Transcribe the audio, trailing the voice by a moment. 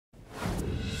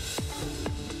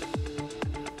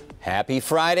Happy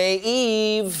Friday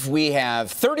Eve. We have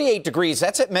 38 degrees.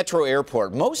 That's at Metro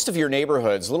Airport. Most of your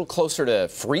neighborhoods a little closer to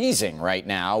freezing right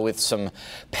now with some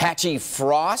patchy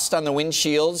frost on the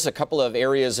windshields, a couple of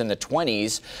areas in the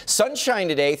 20s. Sunshine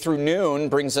today through noon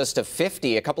brings us to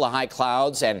 50, a couple of high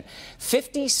clouds, and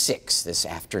 56 this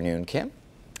afternoon. Kim?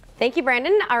 Thank you,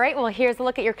 Brandon. All right, well, here's a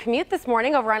look at your commute this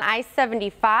morning over on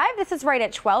I-75. This is right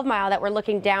at 12 Mile that we're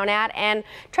looking down at, and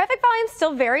traffic volume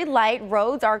still very light.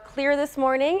 Roads are clear this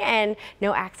morning, and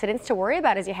no accidents to worry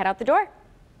about as you head out the door.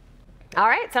 All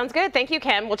right, sounds good. Thank you,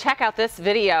 Kim. We'll check out this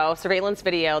video, surveillance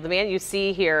video. The man you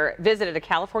see here visited a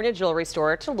California jewelry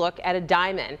store to look at a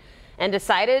diamond and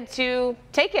decided to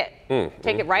take it.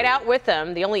 Take it right out with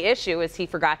him. The only issue is he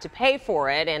forgot to pay for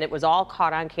it, and it was all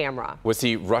caught on camera. Was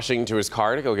he rushing to his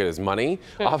car to go get his money?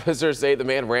 Officers say the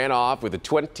man ran off with a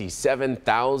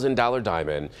 $27,000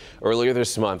 diamond earlier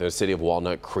this month in the city of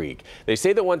Walnut Creek. They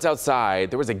say that once outside,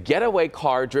 there was a getaway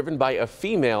car driven by a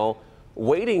female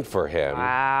waiting for him.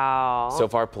 Wow. So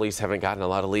far, police haven't gotten a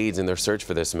lot of leads in their search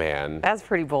for this man. That's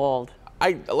pretty bold.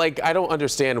 I don't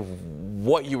understand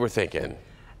what you were thinking.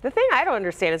 The thing I don't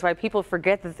understand is why people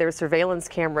forget that there's surveillance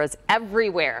cameras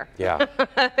everywhere. Yeah.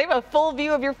 They have a full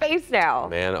view of your face now.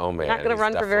 Man, oh man. Not going to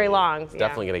run for very long. He's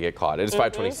definitely going to get caught. It is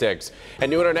 5:26.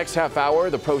 And new in our next half hour,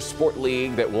 the Pro Sport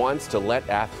League that wants to let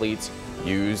athletes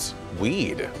use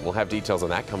weed. We'll have details on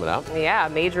that coming up. Yeah,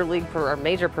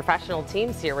 major professional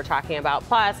teams here we're talking about.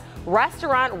 Plus,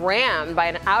 restaurant rammed by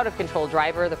an out-of-control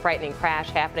driver. The frightening crash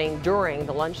happening during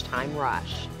the lunchtime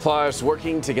rush. Plus,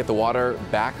 working to get the water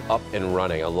back up and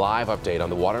running. A live update on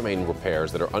the water main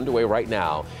repairs that are underway right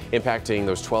now, impacting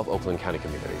those 12 Oakland County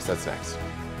communities. That's next.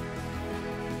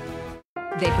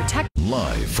 They protect.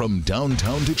 Live from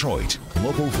downtown Detroit,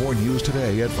 Local 4 News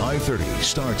Today at 5:30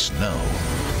 starts now.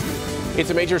 It's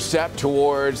a major step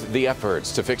towards the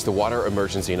efforts to fix the water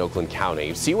emergency in Oakland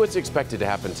County. See what's expected to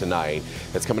happen tonight.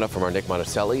 That's coming up from our Nick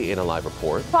Monticelli in a live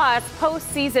report. Plus,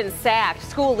 postseason sacked.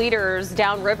 School leaders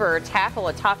downriver tackle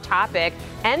a tough topic,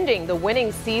 ending the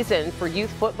winning season for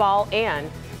youth football and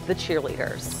the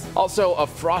cheerleaders. Also, a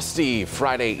frosty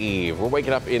Friday Eve. We're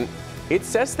waking up in... It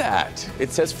says that.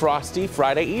 It says frosty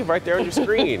Friday Eve right there on your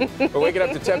screen. We're waking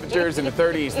up to temperatures in the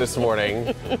 30s this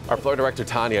morning. Our floor director,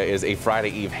 Tanya, is a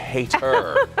Friday Eve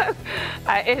hater.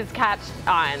 It has caught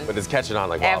on. But it's catching on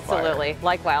like wildfire. Absolutely,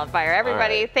 like wildfire.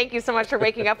 Everybody, thank you so much for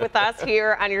waking up with us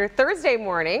here on your Thursday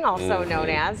morning, also known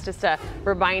as, just a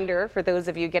reminder for those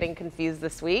of you getting confused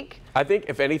this week. I think,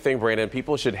 if anything, Brandon,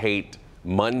 people should hate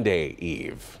Monday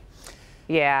Eve.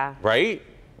 Yeah. Right?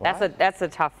 That's a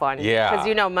tough one. Yeah. Because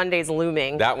you know Monday's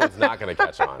looming. That one's not going to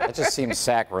catch on. That just seems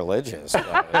sacrilegious.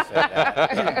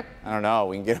 I don't know.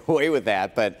 We can get away with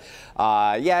that. But,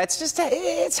 yeah,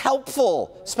 it's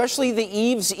helpful, especially the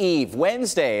Eve's Eve.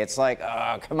 Wednesday, it's like,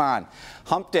 oh, come on.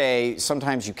 Hump day,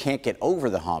 sometimes you can't get over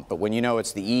the hump. But when you know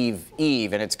it's the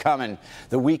Eve and it's coming,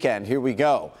 the weekend, here we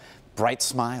go. Bright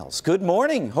smiles. Good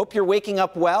morning. Hope you're waking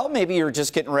up well. Maybe you're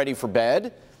just getting ready for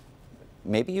bed.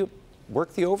 Maybe you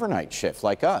work the overnight shift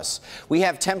like us. We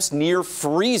have temps near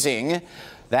freezing.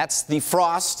 That's the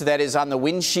frost that is on the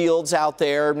windshields out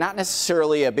there. Not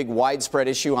necessarily a big widespread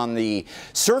issue on the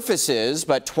surfaces,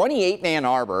 but 28 in Ann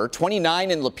Arbor,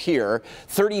 29 in Lapeer,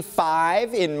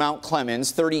 35 in Mount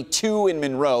Clemens, 32 in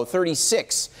Monroe,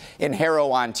 36 in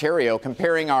Harrow, Ontario.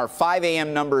 Comparing our 5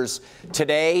 a.m. numbers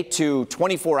today to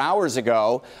 24 hours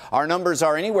ago, our numbers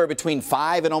are anywhere between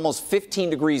 5 and almost 15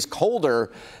 degrees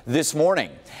colder this morning.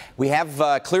 We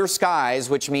have clear skies,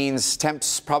 which means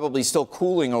temps probably still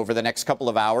cooling over the next couple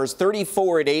of hours.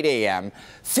 34 at 8 a.m.,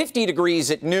 50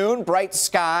 degrees at noon, bright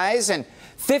skies, and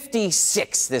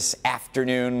 56 this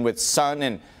afternoon with sun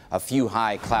and a few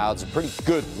high clouds. A pretty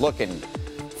good looking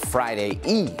Friday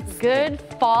Eve. Good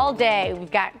fall day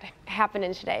we've got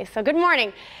happening today. So good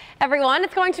morning, everyone.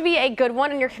 It's going to be a good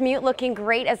one, and your commute looking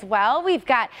great as well. We've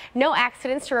got no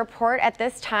accidents to report at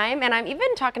this time, and I'm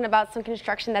even talking about some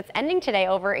construction that's ending today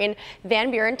over in Van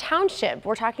Buren Township.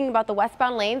 We're talking about the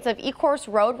westbound lanes of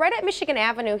Ecorse Road right at Michigan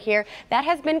Avenue here. That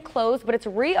has been closed, but it's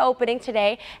reopening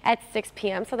today at 6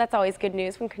 p.m. So that's always good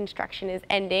news when construction is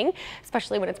ending,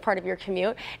 especially when it's part of your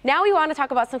commute. Now we want to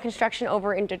talk about some construction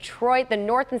over in Detroit. The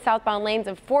north and southbound lanes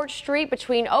of Fort Street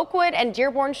between Oakwood and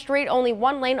Dearborn Street, only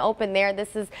one lane open there.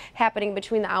 This is happening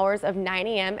between the hours of 9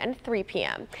 a.m. and 3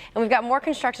 p.m. And we've got more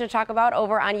construction to talk about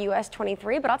over on US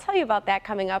 23, but I'll tell you about that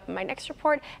coming up in my next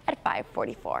report at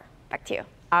 5:44. Back to you.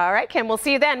 All right, Kim, we'll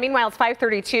see you then. Meanwhile, it's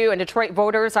 5:32, and Detroit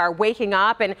voters are waking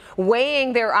up and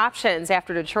weighing their options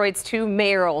after Detroit's 2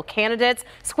 mayoral candidates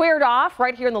squared off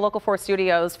right here in the Local 4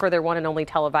 studios for their one and only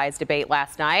televised debate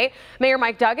last night. Mayor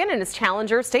Mike Duggan and his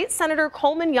challenger, State Senator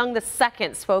Coleman Young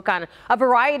II, spoke on a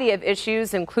variety of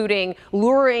issues, including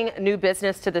luring new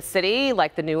business to the city,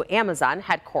 like the new Amazon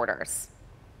headquarters.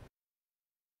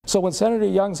 So when Senator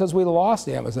Young says we lost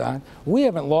Amazon, we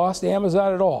haven't lost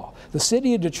Amazon at all. The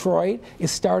city of Detroit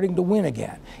is starting to win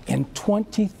again, and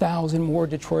 20,000 more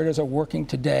Detroiters are working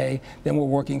today than were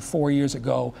working 4 years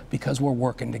ago because we're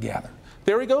working together.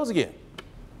 There he goes again,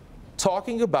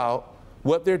 talking about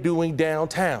what they're doing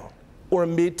downtown or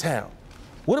midtown.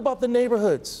 What about the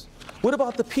neighborhoods? What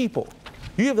about the people?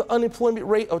 You have the unemployment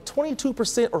rate of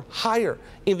 22% or higher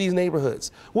in these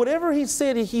neighborhoods. Whatever he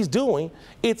said he's doing,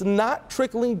 it's not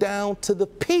trickling down to the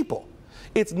people.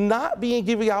 It's not being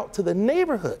given out to the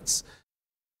neighborhoods.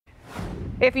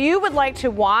 If you would like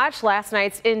to watch last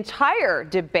night's entire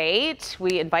debate,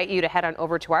 we invite you to head on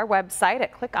over to our website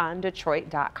at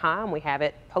clickondetroit.com. We have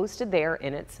it posted there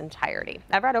in its entirety.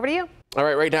 Everett, over to you. All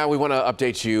right, right now we want to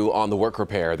update you on the work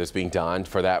repair that's being done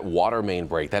for that water main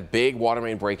break, that big water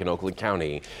main break in Oakland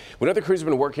County. We know the crews have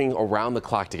been working around the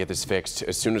clock to get this fixed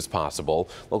as soon as possible.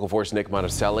 Local 4's Nick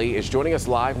Monticelli is joining us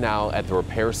live now at the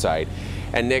repair site.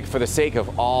 And Nick, for the sake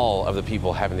of all of the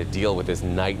people having to deal with this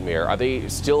nightmare, are they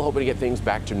still hoping to get things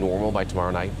back to normal by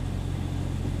tomorrow night?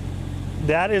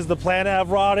 That is the plan,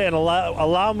 Everett, and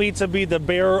allow me to be the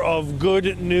bearer of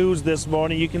good news this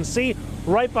morning. You can see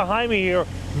right behind me here,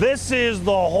 this is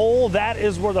the hole. That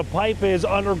is where the pipe is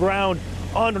underground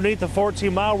underneath the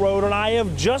 14-mile road, and I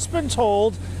have just been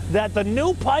told that the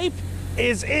new pipe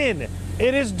is in.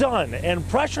 It is done, and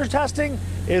pressure testing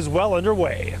is well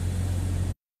underway.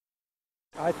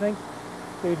 I think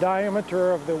the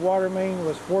diameter of the water main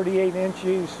was 48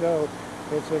 inches, so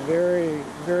it's a very,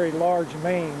 very large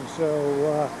main.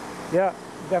 So, yeah,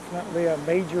 definitely a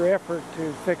major effort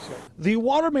to fix it. The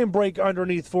water main break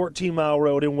underneath 14-mile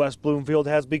road in West Bloomfield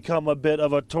has become a bit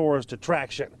of a tourist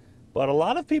attraction. But a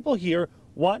lot of people here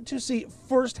want to see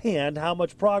firsthand how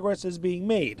much progress is being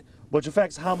made, which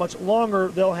affects how much longer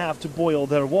they'll have to boil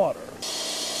their water.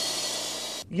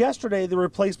 Yesterday, the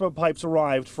replacement pipes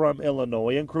arrived from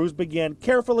Illinois, and crews began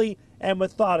carefully and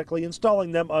methodically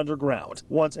installing them underground.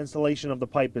 Once installation of the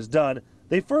pipe is done,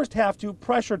 they first have to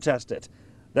pressure test it.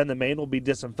 Then the main will be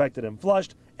disinfected and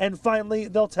flushed, and finally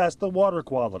they'll test the water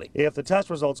quality. If the test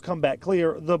results come back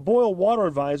clear, the boil water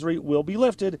advisory will be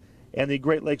lifted, and the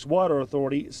Great Lakes Water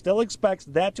Authority still expects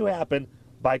that to happen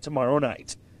by tomorrow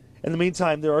night. In the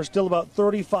meantime, there are still about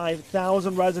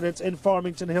 35,000 residents in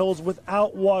Farmington Hills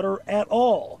without water at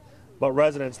all. But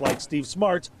residents like Steve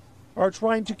Smart are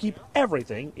trying to keep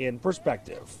everything in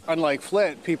perspective. Unlike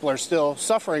Flint, people are still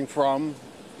suffering from,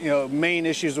 main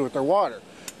issues with their water.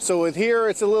 So with here,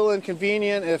 it's a little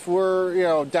inconvenient. If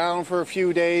we're, down for a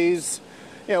few days,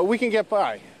 we can get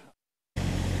by.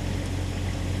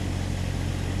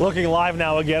 Looking live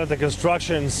now again at the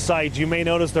construction site, you may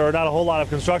notice there are not a whole lot of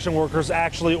construction workers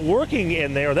actually working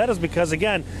in there. That is because,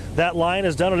 again, that line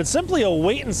is done, and it's simply a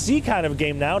wait-and-see kind of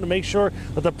game now to make sure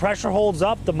that the pressure holds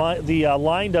up, the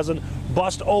line doesn't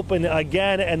bust open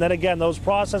again, and then again those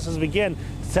processes begin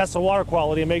to test the water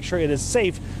quality and make sure it is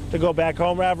safe to go back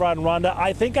home. Ravrod and Rhonda,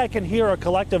 I think I can hear a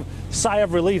collective sigh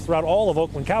of relief throughout all of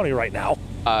Oakland County right now.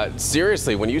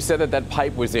 Seriously, when you said that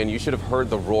pipe was in, you should have heard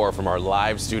the roar from our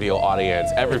live studio audience.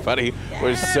 Everybody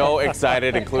was so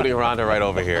excited, including Rhonda right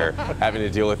over here, having to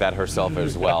deal with that herself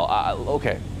as well.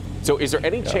 Okay, so is there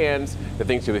any chance that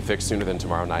things can be fixed sooner than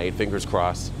tomorrow night? Fingers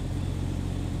crossed.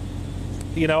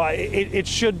 It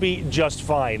should be just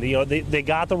fine. They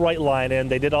got the right line in,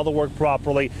 they did all the work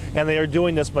properly, and they are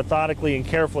doing this methodically and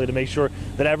carefully to make sure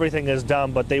that everything is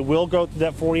done. But they will go through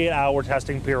that 48-hour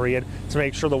testing period to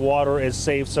make sure the water is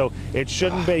safe. So it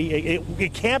shouldn't be,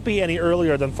 it can't be any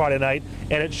earlier than Friday night,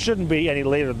 and it shouldn't be any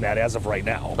later than that as of right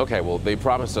now. Okay, well, they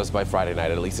promised us by Friday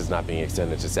night. At least it's not being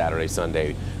extended to Saturday,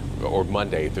 Sunday, or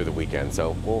Monday through the weekend.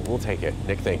 So we'll take it.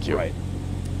 Nick, thank you. Right.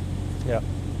 Yeah.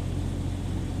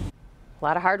 A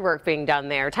lot of hard work being done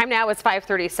there. Time now is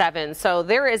 5:37. So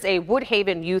there is a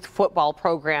Woodhaven youth football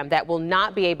program that will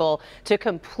not be able to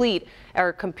compete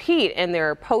in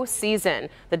their postseason.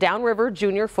 The Downriver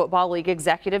Junior Football League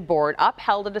Executive Board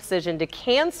upheld a decision to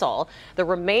cancel the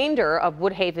remainder of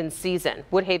Woodhaven's season.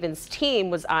 Woodhaven's team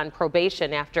was on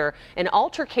probation after an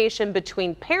altercation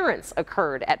between parents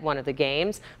occurred at one of the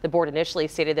games. The board initially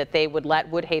stated that they would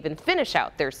let Woodhaven finish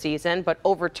out their season, but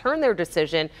overturned their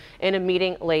decision in a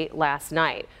meeting late last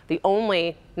last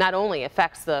night. Not only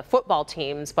affects the football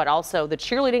teams, but also the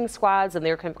cheerleading squads and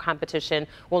their competition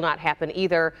will not happen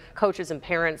either. Coaches and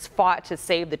parents fought to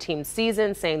save the team's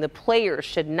season, saying the players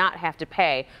should not have to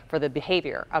pay for the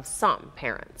behavior of some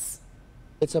parents.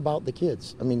 It's about the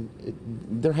kids. I mean,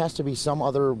 there has to be some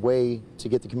other way to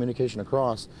get the communication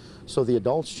across so the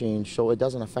adults change so it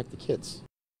doesn't affect the kids.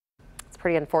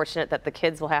 Pretty unfortunate that the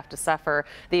kids will have to suffer.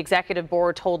 The executive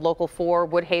board told Local 4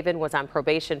 Woodhaven was on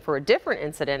probation for a different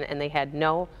incident and they had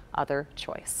no other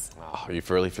choice. Oh, you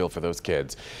really feel for those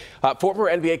kids. Former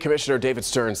NBA Commissioner David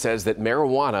Stern says that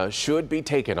marijuana should be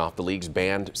taken off the league's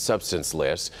banned substance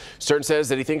list. Stern says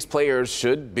that he thinks players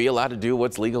should be allowed to do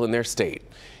what's legal in their state.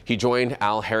 He joined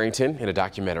Al Harrington in a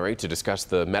documentary to discuss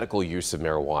the medical use of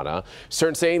marijuana.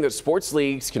 Stern saying that sports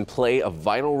leagues can play a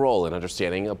vital role in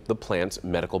understanding of the plant's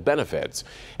medical benefits.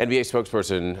 NBA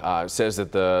spokesperson says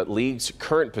that the league's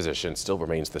current position still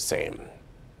remains the same.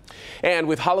 And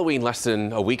with Halloween less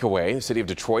than a week away, the city of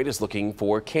Detroit is looking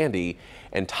for candy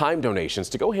and time donations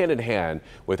to go hand in hand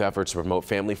with efforts to promote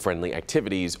family-friendly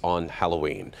activities on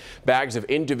Halloween. Bags of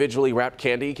individually wrapped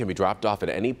candy can be dropped off at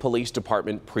any police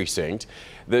department precinct.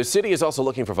 The city is also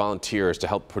looking for volunteers to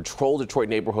help patrol Detroit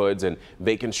neighborhoods and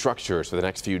vacant structures for the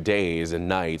next few days and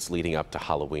nights leading up to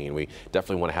Halloween. We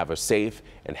definitely want to have a safe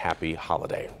and happy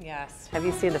holiday. Yes. Have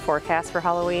you seen the forecast for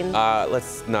Halloween?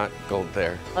 Let's not go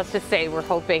there. Let's just say we're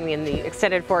hoping in the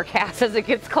extended forecast as it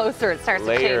gets closer, it starts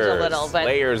to change a little. But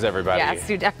layers, everybody. Yes,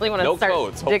 you definitely want to start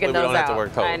coats. digging those we don't out. have to wear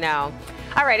coats. I know.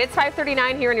 All right, it's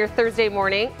 5:39 here on your Thursday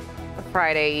morning,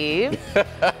 Friday Eve.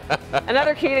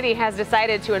 Another community has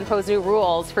decided to impose new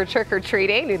rules for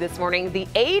trick-or-treating. New this morning, the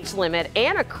age limit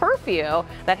and a curfew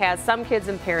that has some kids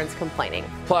and parents complaining.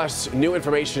 Plus, new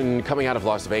information coming out of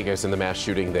Las Vegas in the mass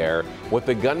shooting there. What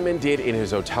the gunman did in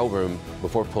his hotel room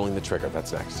before pulling the trigger.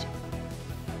 That's next.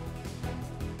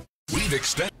 We've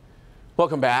extended.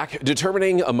 Welcome back.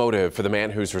 Determining a motive for the man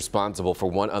who's responsible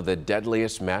for one of the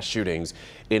deadliest mass shootings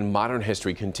in modern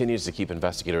history continues to keep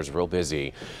investigators real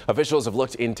busy. Officials have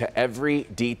looked into every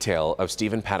detail of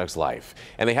Stephen Paddock's life,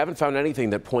 and they haven't found anything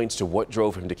that points to what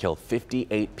drove him to kill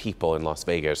 58 people in Las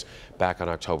Vegas back on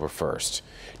October 1st.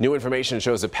 New information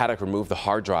shows that Paddock removed the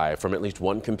hard drive from at least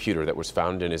one computer that was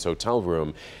found in his hotel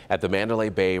room at the Mandalay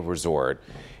Bay Resort.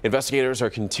 Investigators are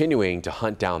continuing to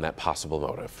hunt down that possible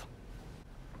motive.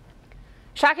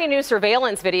 Shocking new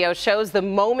surveillance video shows the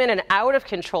moment an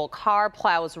out-of-control car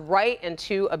plows right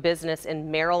into a business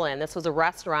in Maryland. This was a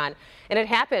restaurant, and it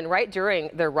happened right during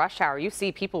their rush hour. You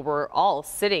see people were all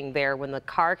sitting there when the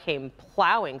car came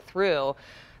plowing through,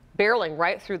 barreling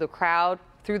right through the crowd,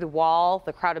 through the wall,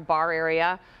 the crowded bar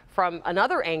area. From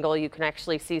another angle, you can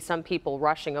actually see some people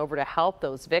rushing over to help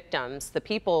those victims. The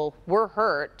people were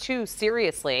hurt too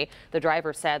seriously. The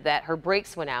driver said that her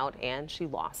brakes went out and she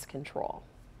lost control.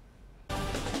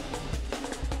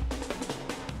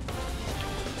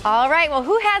 All right, well,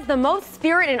 who has the most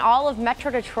spirit in all of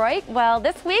Metro Detroit? Well,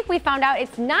 this week we found out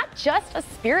it's not just a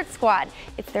spirit squad,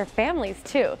 it's their families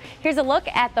too. Here's a look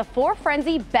at the 4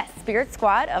 Frenzy Best Spirit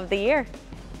Squad of the year.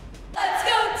 Let's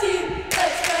go team!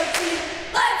 Let's go team!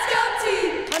 Let's go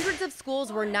team! Hundreds of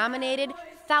schools were nominated,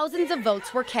 thousands of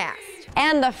votes were cast.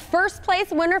 And the first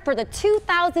place winner for the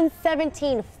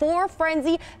 2017 4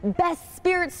 Frenzy Best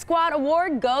Spirit Squad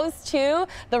Award goes to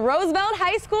the Roosevelt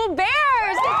High School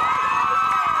Bears.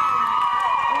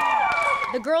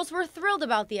 The girls were thrilled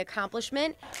about the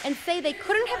accomplishment and say they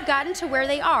couldn't have gotten to where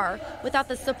they are without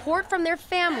the support from their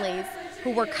families,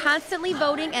 who were constantly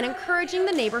voting and encouraging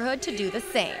the neighborhood to do the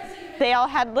same. They all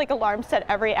had like alarms set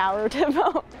every hour to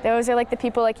vote. Those are like the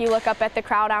people like you look up at the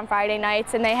crowd on Friday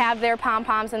nights and they have their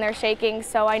pom-poms and they're shaking,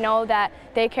 so I know that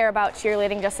they care about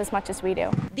cheerleading just as much as we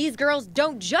do. These girls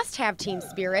don't just have team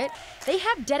spirit, they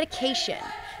have dedication.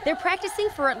 They're practicing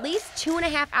for at least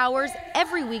 2.5 hours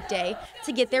every weekday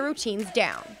to get their routines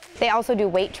down. They also do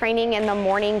weight training in the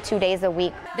morning 2 days a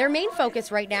week. Their main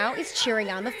focus right now is cheering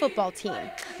on the football team.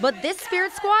 But this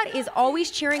Spirit Squad is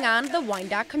always cheering on the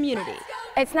Wyandotte community.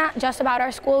 It's not just about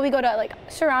our school. We go to like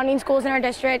surrounding schools in our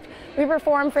district. We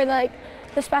perform for like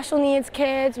the special needs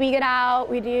kids. We get out,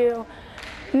 we do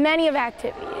many of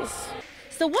activities.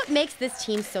 So what makes this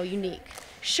team so unique?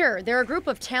 Sure, they're a group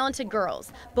of talented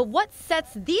girls, but what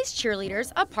sets these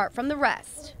cheerleaders apart from the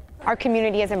rest? Our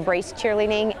community has embraced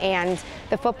cheerleading, and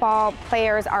the football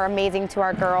players are amazing to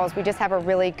our girls. We just have a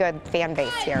really good fan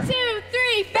base here. 1, 2,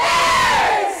 3,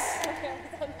 Bears!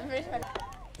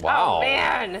 Wow. Oh,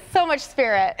 man. So much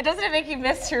spirit. Doesn't it make you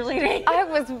miss cheerleading? I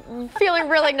was feeling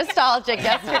really nostalgic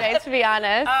yesterday, to be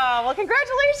honest. Oh, well,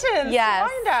 congratulations. Yes.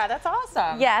 Wyandotte. That's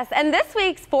awesome. Yes, and this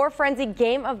week's 4 Frenzy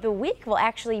Game of the Week will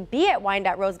actually be at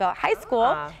Wyandotte Roosevelt High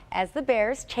School as the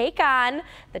Bears take on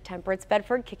the Temperance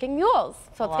Bedford Kicking Mules.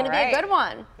 So it's going to be a good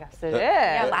one. Yes, it is.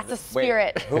 Yeah, lots of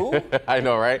spirit. Wait, who? I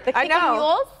know, right? The Kicking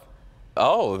Mules.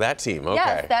 Oh, that team. Okay.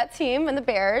 Yes, that team and the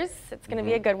Bears. It's going to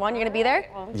be a good one. You're going to be there?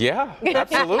 Yeah,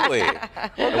 absolutely. I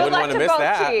wouldn't want to miss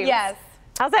that. Yes.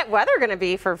 How's that weather going to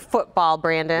be for football,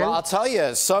 Brandon? Well, I'll tell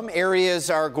you, some areas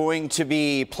are going to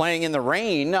be playing in the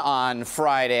rain on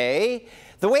Friday.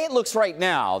 The way it looks right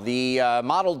now, the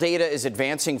model data is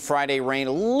advancing Friday rain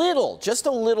just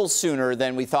a little sooner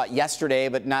than we thought yesterday,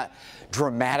 but not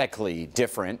dramatically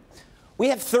different. We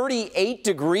have 38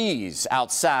 degrees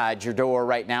outside your door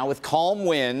right now with calm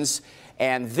winds,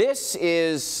 and this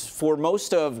is for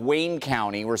most of Wayne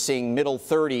County. We're seeing middle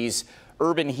 30s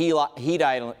urban heat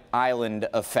island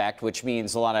effect, which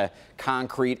means a lot of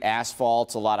concrete,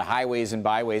 asphalt, a lot of highways and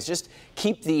byways. Just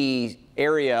keep the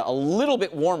area a little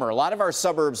bit warmer. A lot of our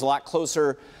suburbs a lot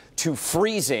closer to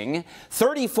freezing.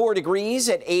 34 degrees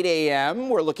at 8 a.m.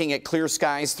 We're looking at clear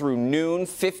skies through noon,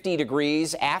 50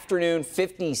 degrees, afternoon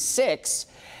 56,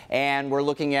 and we're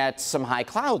looking at some high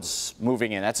clouds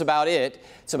moving in. That's about it.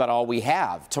 It's about all we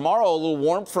have. Tomorrow, a little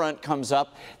warm front comes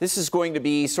up. This is going to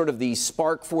be sort of the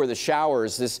spark for the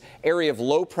showers. This area of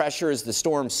low pressure is the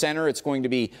storm center. It's going to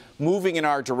be moving in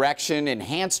our direction,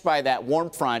 enhanced by that warm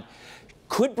front.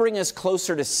 Could bring us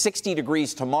closer to 60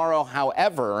 degrees tomorrow.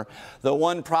 However, the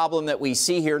one problem that we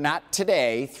see here, not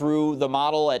today, through the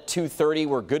model at 2:30,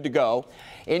 we're good to go.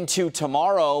 Into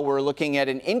tomorrow, we're looking at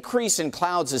an increase in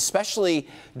clouds, especially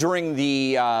during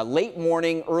the late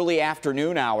morning, early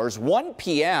afternoon hours. 1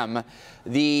 p.m.,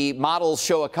 the models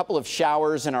show a couple of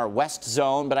showers in our west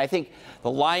zone, but I think the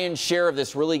lion's share of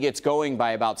this really gets going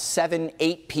by about 7,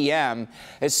 8 p.m.,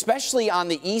 especially on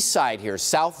the east side here,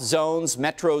 south zones,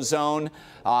 metro zone,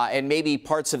 and maybe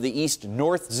parts of the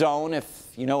east-north zone, if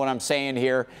you know what I'm saying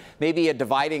here. Maybe a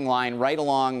dividing line right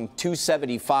along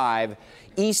 275,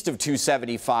 east of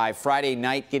 275, Friday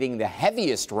night getting the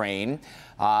heaviest rain,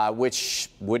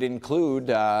 which would include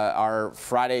our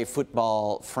Friday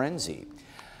football frenzy.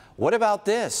 What about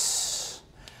this?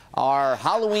 Our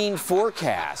Halloween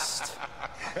forecast.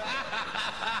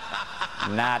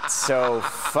 Not so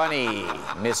funny,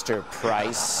 Mr.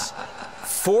 Price.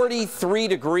 43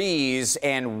 degrees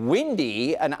and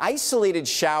windy, an isolated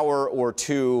shower or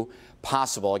two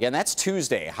possible. Again, that's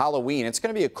Tuesday, Halloween. It's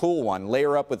going to be a cool one.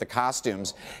 Layer up with the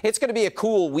costumes. It's going to be a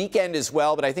cool weekend as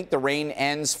well, but I think the rain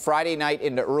ends Friday night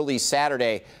into early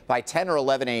Saturday. By 10 or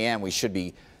 11 a.m., we should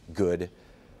be good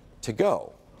to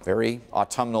go. Very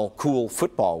autumnal, cool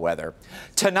football weather.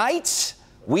 Tonight,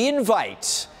 we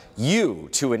invite you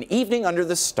to an evening under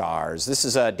the stars. This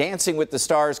is a Dancing with the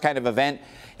Stars kind of event,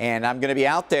 and I'm going to be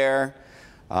out there,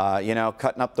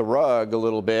 cutting up the rug a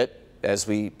little bit, as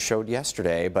we showed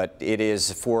yesterday, but it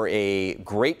is for a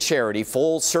great charity,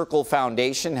 Full Circle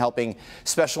Foundation, helping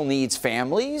special needs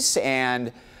families,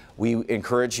 and we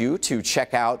encourage you to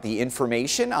check out the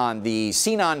information on the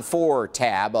Scene on 4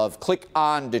 tab of Click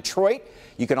on Detroit.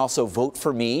 You can also vote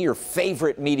for me, your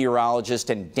favorite meteorologist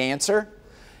and dancer.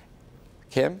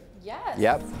 Kim? Yes.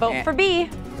 Yep. Vote for B.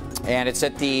 And it's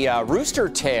at the Rooster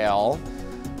Tail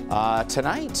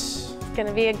tonight. It's going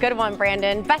to be a good one,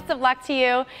 Brandon. Best of luck to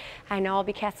you. I know I'll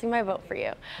be casting my vote for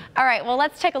you. All right, well,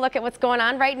 let's take a look at what's going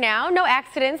on right now. No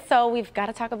accidents, so we've got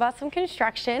to talk about some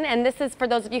construction. And this is for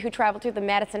those of you who travel through the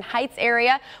Madison Heights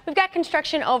area. We've got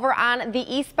construction over on the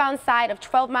eastbound side of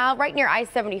 12 Mile, right near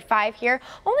I-75 here.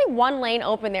 Only one lane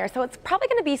open there, so it's probably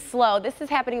going to be slow. This is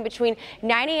happening between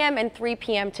 9 a.m. and 3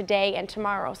 p.m. today and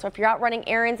tomorrow. So if you're out running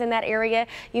errands in that area,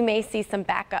 you may see some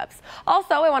backups.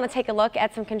 Also, I want to take a look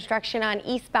at some construction on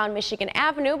eastbound Michigan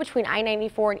Avenue between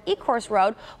I-94 and Ecorse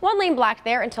Road. One lane blocked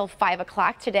there until 5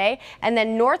 o'clock today. And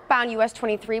then northbound US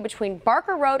 23 between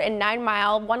Barker Road and 9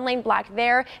 Mile, one lane blocked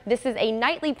there. This is a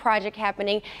nightly project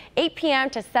happening 8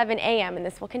 p.m. to 7 a.m. and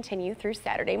this will continue through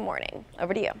Saturday morning.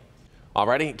 Over to you.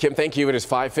 Alrighty, Kim, thank you. It is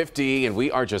 5:50 and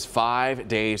we are just 5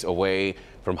 days away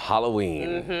from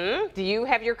Halloween. Do you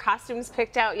have your costumes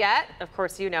picked out yet? Of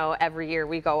course, you know, every year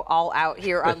we go all out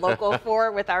here on Local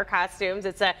 4 with our costumes.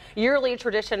 It's a yearly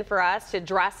tradition for us to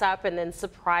dress up and then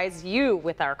surprise you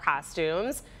with our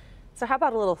costumes. So how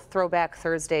about a little throwback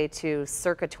Thursday to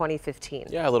circa 2015?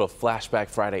 Yeah, a little flashback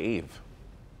Friday Eve.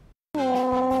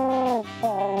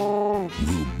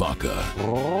 Rubaka.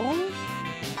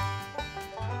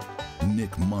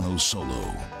 Nick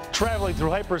Monosolo. Traveling through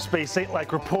hyperspace ain't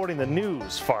like reporting the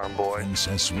news, farm boy.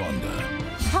 Princess Rhonda.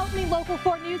 Help me, Local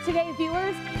 4 News Today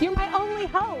viewers. You're my only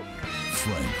hope.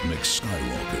 Frank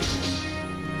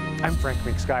McSkywalker. I'm Frank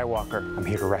McSkywalker. I'm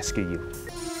here to rescue you.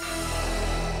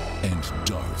 And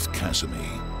Darth Casimir.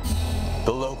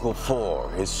 The Local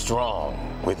 4 is strong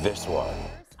with this one.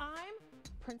 I'm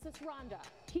Princess Rhonda,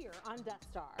 here on Death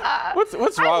Star. What's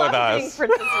wrong with us? I love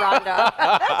Princess Rhonda.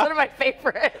 That's one of my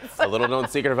favorites. A little known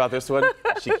secret about this one,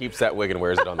 she keeps that wig and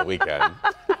wears it on the weekend.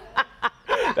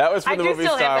 That was from the movie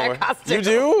Star Wars. You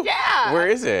do? Yeah. Where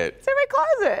is it? It's in my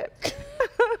closet.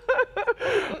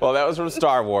 Well, that was from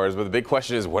Star Wars, but the big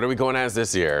question is, what are we going as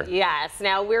this year? Yes.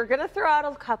 Now, we're going to throw out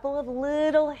a couple of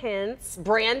little hints.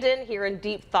 Brandon here in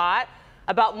Deep Thought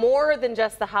about more than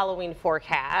just the Halloween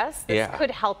forecast. This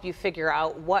could help you figure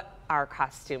out what our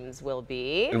costumes will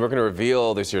be. And we're going to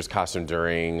reveal this year's costume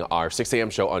during our 6 a.m.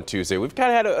 show on Tuesday. We've kind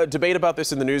of had a debate about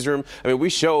this in the newsroom. I mean, we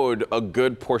showed a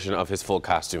good portion of his full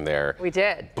costume there. We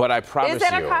did. But I promise you. Is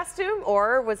that a costume,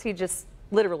 or was he just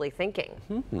literally thinking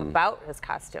about his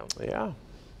costume? Yeah.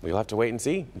 We'll have to wait and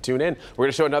see. Tune in. We're going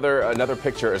to show another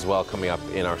picture as well coming up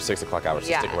in our 6 o'clock hour, so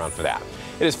stick around for that.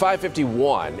 It is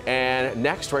 5:51, and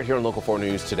next, right here on Local 4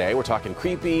 News Today, we're talking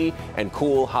creepy and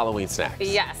cool Halloween snacks.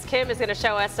 Yes, Kim is going to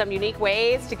show us some unique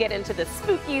ways to get into the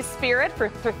spooky spirit for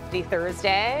Thrifty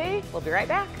Thursday. We'll be right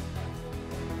back.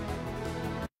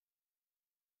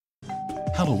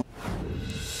 Halloween.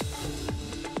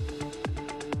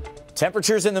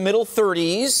 Temperatures in the middle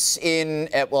 30s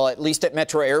at least at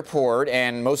Metro Airport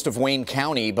and most of Wayne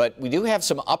County, but we do have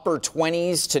some upper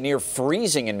 20s to near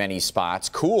freezing in many spots.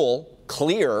 Cool,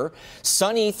 clear,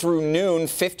 sunny through noon,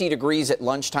 50 degrees at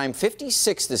lunchtime,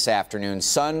 56 this afternoon,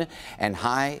 sun and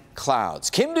high clouds.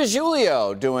 Kim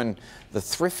DeJulio doing the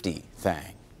thrifty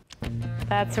thing.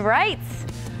 That's right.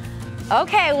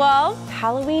 Okay, well,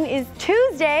 Halloween is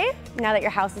Tuesday. Now that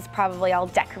your house is probably all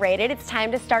decorated, it's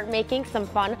time to start making some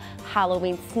fun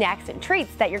Halloween snacks and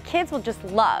treats that your kids will just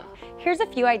love. Here's a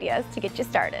few ideas to get you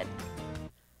started.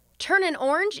 Turn an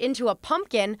orange into a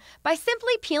pumpkin by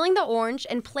simply peeling the orange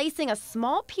and placing a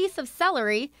small piece of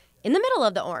celery in the middle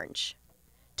of the orange.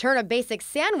 Turn a basic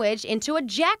sandwich into a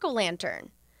jack-o'-lantern.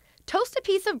 Toast a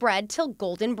piece of bread till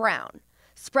golden brown.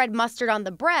 Spread mustard on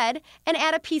the bread and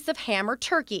add a piece of ham or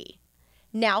turkey.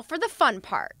 Now for the fun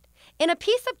part. In a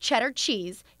piece of cheddar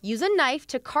cheese, use a knife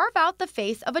to carve out the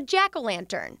face of a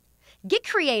jack-o'-lantern. Get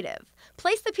creative.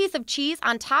 Place the piece of cheese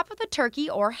on top of the turkey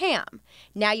or ham.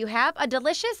 Now you have a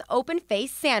delicious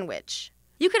open-face sandwich.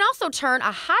 You can also turn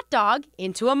a hot dog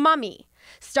into a mummy.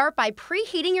 Start by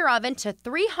preheating your oven to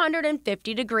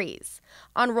 350 degrees.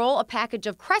 Unroll a package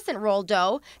of crescent roll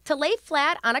dough to lay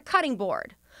flat on a cutting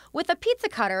board. With a pizza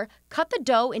cutter, cut the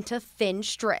dough into thin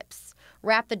strips.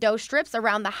 Wrap the dough strips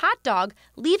around the hot dog,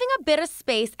 leaving a bit of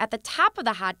space at the top of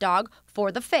the hot dog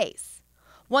for the face.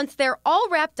 Once they're all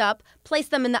wrapped up, place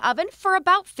them in the oven for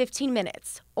about 15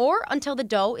 minutes, or until the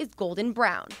dough is golden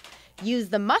brown. Use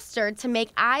the mustard to make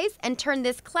eyes and turn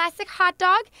this classic hot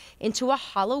dog into a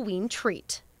Halloween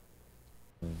treat.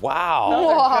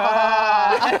 Wow.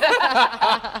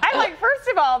 I'm like, first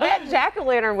of all, that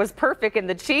jack-o'-lantern was perfect in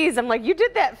the cheese. I'm like, you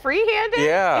did that free-handed?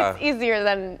 Yeah. It's easier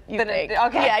than you think.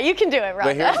 Okay. Yeah, you can do it, Rhonda.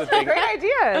 But here's the thing. Great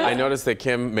idea. I noticed that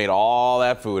Kim made all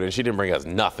that food and she didn't bring us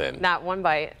nothing. Not one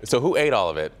bite. So who ate all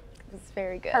of it? It's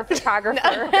very good. Our photographer.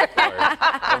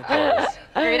 Of course.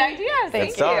 Great idea.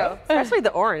 Thank you. Especially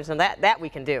the orange, and that we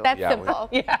can do. That's simple.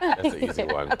 That's an easy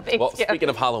one. Well, speaking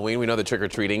of Halloween, we know that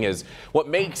trick-or-treating is what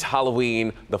makes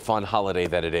Halloween the fun holiday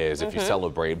that it is if you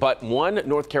celebrate. But one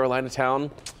North Carolina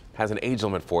town has an age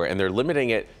limit for it, and they're limiting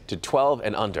it to 12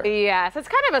 and under. Yes, it's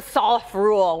kind of a soft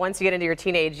rule once you get into your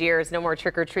teenage years, no more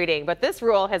trick-or-treating. But this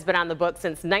rule has been on the books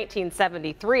since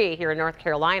 1973 here in North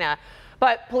Carolina.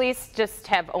 But police just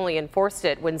have only enforced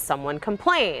it when someone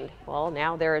complained. Well,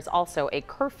 now there is also a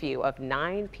curfew of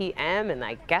 9 p.m. and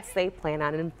I guess they plan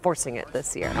on enforcing it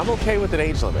this year. I'm okay with an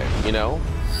age limit, you know?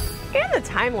 And the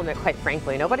time limit, quite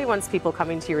frankly. Nobody wants people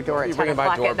coming to your door at 10 ringing my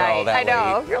o'clock at doorbell night. that I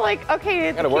know. late. You're like,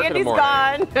 okay, the Gotta work in the candy's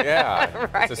morning. gone. Yeah,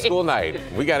 Right. It's a school night.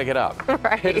 We got to get up.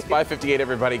 Right. It is 5:58,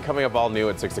 everybody. Coming up all new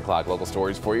at 6 o'clock. Local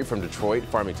stories for you from Detroit,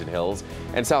 Farmington Hills,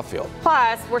 and Southfield.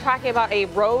 Plus, we're talking about a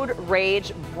road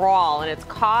rage brawl, and it's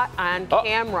caught on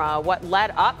camera what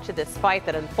led up to this fight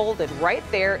that unfolded right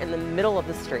there in the middle of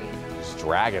the street. Just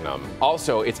dragging them.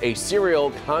 Also, it's a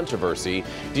cereal controversy.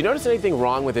 Do you notice anything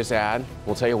wrong with this ad?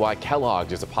 We'll tell you why.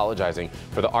 Kellogg is apologizing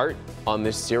for the art on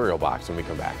this cereal box when we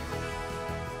come back.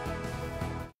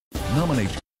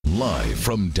 Nominate live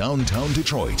from downtown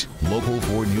Detroit. Local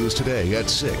 4 News Today at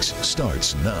 6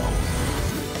 starts now.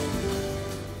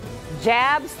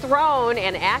 Jabs thrown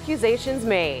and accusations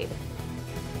made.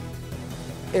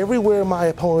 Everywhere my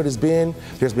opponent has been,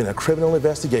 there's been a criminal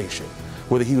investigation.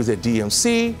 Whether he was at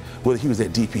DMC, whether he was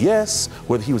at DPS,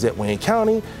 whether he was at Wayne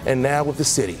County, and now with the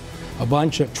city. A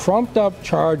bunch of trumped up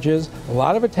charges, a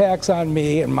lot of attacks on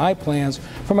me and my plans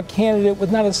from a candidate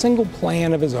with not a single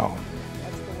plan of his own.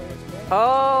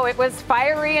 Oh, it was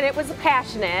fiery and it was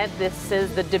passionate. This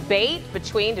is the debate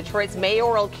between Detroit's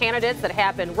mayoral candidates that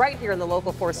happened right here in the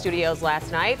Local 4 studios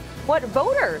last night. What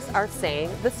voters are saying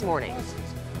this morning.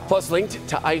 Plus, linked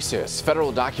to ISIS,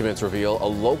 federal documents reveal a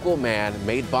local man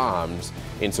made bombs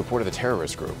in support of the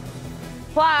terrorist group.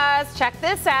 Plus, check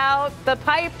this out. The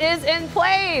pipe is in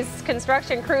place.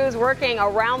 Construction crews working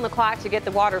around the clock to get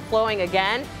the water flowing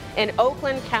again in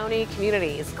Oakland County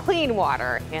communities. Clean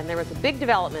water. And there was a big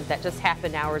development that just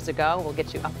happened hours ago. We'll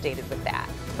get you updated with that.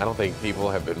 I don't think people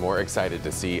have been more excited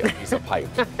to see a piece of pipe.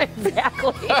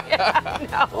 Exactly.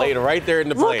 Yeah, no. Laid right there in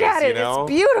the place, Look at it. you know?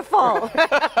 It's beautiful.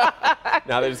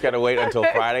 Now they just got to wait until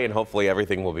Friday, and hopefully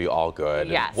everything will be all good.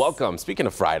 Yes. And welcome. Speaking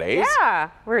of Fridays. Yeah,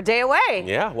 we're a day away.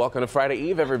 Yeah, welcome to Friday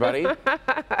Eve, everybody.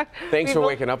 Thanks for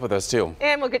waking up with us, too.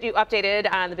 And we'll get you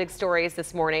updated on the big stories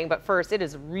this morning. But first, it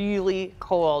is really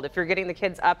cold. If you're getting the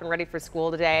kids up and ready for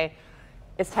school today,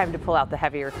 it's time to pull out the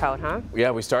heavier coat, huh?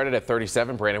 Yeah, we started at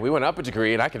 37, Brandon. We went up a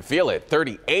degree, and I can feel it.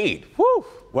 38. Woo!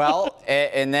 Well,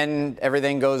 and then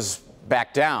everything goes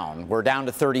back down. We're down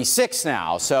to 36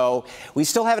 now. So we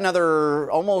still have another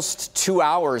almost 2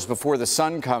 hours before the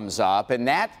sun comes up. And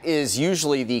that is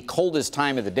usually the coldest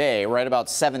time of the day, right about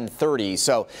 7:30.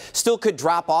 So still could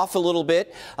drop off a little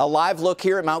bit. A live look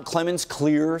here at Mount Clemens,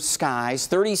 clear skies,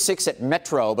 36 at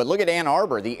Metro. But look at Ann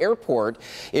Arbor, the airport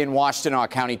in Washtenaw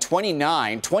County,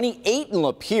 29, 28 in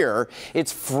Lapeer.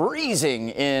 It's freezing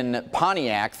in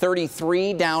Pontiac,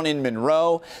 33 down in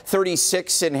Monroe,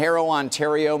 36 in Harrow,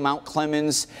 Ontario, Mount Clemens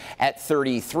at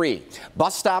 33.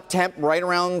 Bus stop temp right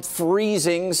around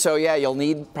freezing, so yeah, you'll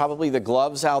need probably the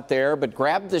gloves out there, but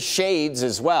grab the shades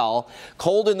as well.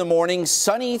 Cold in the morning,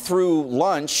 sunny through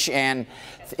lunch, and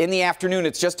in the afternoon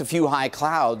it's just a few high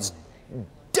clouds.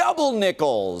 Double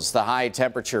Nichols, the high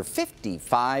temperature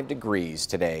 55 degrees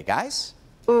today, guys.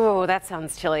 Ooh, that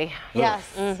sounds chilly. Yes.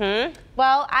 Mm-hmm.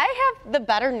 Well, I have the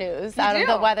better news out of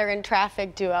the weather and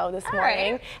traffic duo this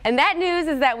morning. Right. And that news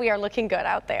is that we are looking good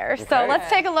out there. Okay. So let's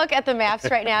take a look at the maps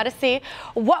right now to see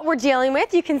what we're dealing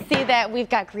with. You can see that we've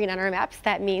got green on our maps.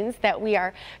 That means that we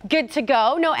are good to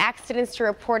go. No accidents to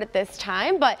report at this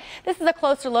time. But this is a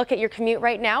closer look at your commute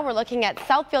right now. We're looking at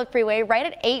Southfield Freeway right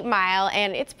at 8 Mile,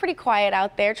 and it's pretty quiet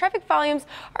out there. Traffic volumes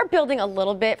are building a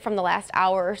little bit from the last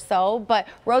hour or so, but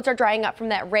roads are drying up from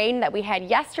that rain that we had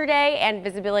yesterday, and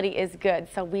visibility is good.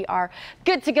 So we are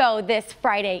good to go this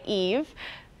Friday Eve.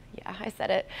 Yeah, I said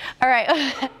it. All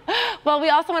right. Well, we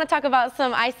also want to talk about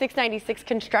some I-696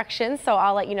 construction, so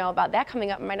I'll let you know about that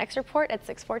coming up in my next report at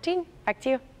 6:14. Back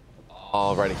to you.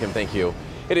 All righty, Kim, thank you.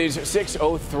 It is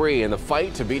 6:03, and the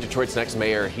fight to be Detroit's next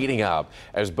mayor heating up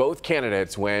as both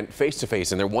candidates went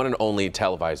face-to-face in their one and only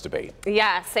televised debate.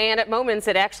 Yes, and at moments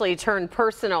it actually turned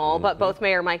personal, but both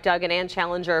Mayor Mike Duggan and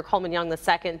challenger Coleman Young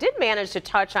II did manage to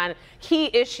touch on key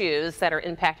issues that are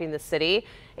impacting the city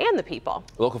and the people.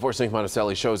 Local 4's Nick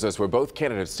Monticelli shows us where both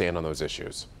candidates stand on those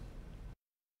issues.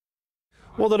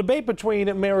 Well, the debate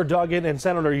between Mayor Duggan and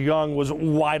Senator Young was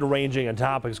wide-ranging in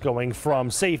topics, going from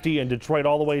safety in Detroit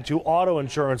all the way to auto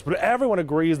insurance. But everyone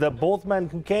agrees that both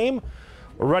men came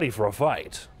ready for a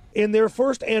fight. In their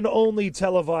first and only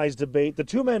televised debate, the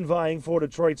two men vying for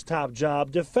Detroit's top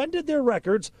job defended their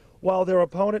records while their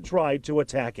opponent tried to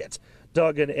attack it.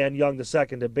 Duggan and Young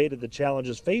II debated the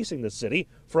challenges facing the city,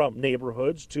 from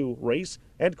neighborhoods to race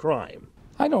and crime.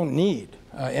 I don't need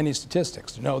any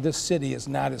statistics to know this city is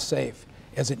not as safe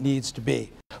as it needs to be.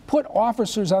 Put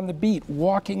officers on the beat,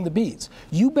 walking the beats.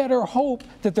 You better hope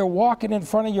that they're walking in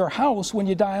front of your house when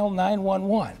you dial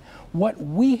 911. What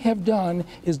we have done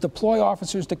is deploy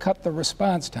officers to cut the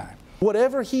response time.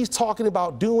 Whatever he's talking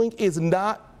about doing is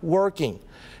not working.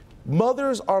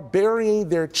 Mothers are burying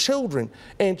their children,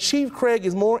 and Chief Craig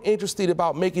is more interested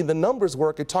about making the numbers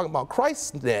work and talking about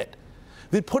CrisisNet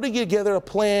than putting together a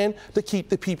plan to keep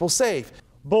the people safe.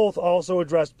 Both also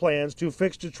addressed plans to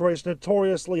fix Detroit's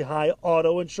notoriously high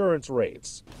auto insurance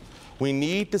rates. We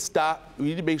need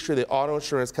to make sure that auto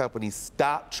insurance companies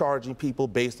stop charging people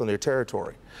based on their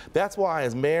territory. That's why,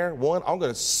 as mayor, one, I'm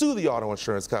going to sue the auto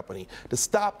insurance company to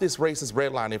stop this racist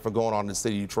redlining from going on in the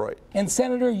city of Detroit. And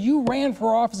Senator, you ran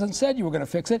for office and said you were going to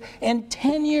fix it, and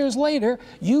 10 years later,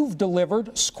 you've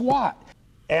delivered squat.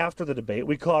 After the debate,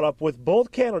 we caught up with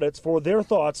both candidates for their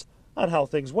thoughts on how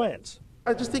things went.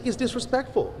 I just think it's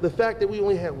disrespectful. The fact that we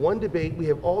only had one debate, we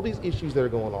have all these issues that are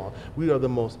going on. We are the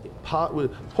most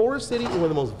poorest city and we're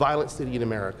the most violent city in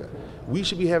America. We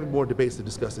should be having more debates to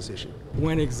discuss this issue.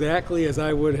 Went exactly as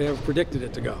I would have predicted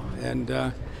it to go. And,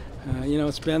 you know,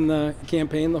 it's been the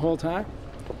campaign the whole time.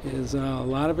 Is a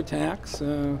lot of attacks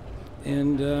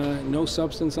and no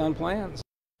substance on plans.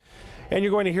 And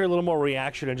you're going to hear a little more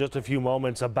reaction in just a few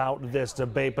moments about this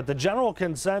debate. But the general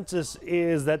consensus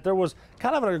is that there was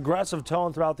kind of an aggressive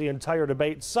tone throughout the entire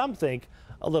debate. Some think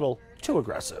a little too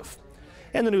aggressive.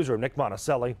 In the newsroom, Nick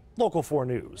Monticelli, Local 4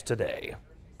 News Today.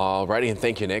 All righty, and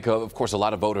thank you, Nick. Of course, a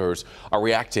lot of voters are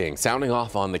reacting, sounding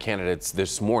off on the candidates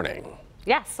this morning.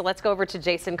 Yes, so let's go over to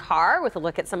Jason Carr with a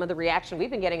look at some of the reaction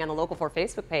we've been getting on the Local 4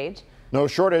 Facebook page. No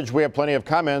shortage. We have plenty of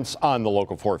comments on the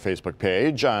Local 4 Facebook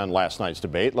page on last night's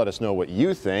debate. Let us know what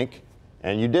you think,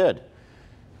 and you did.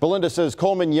 Belinda says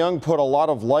Coleman Young put a lot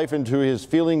of life into his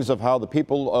feelings of how the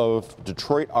people of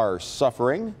Detroit are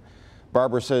suffering.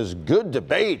 Barbara says, good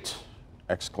debate!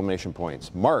 Exclamation points.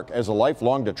 Mark, as a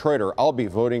lifelong Detroiter, I'll be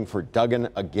voting for Duggan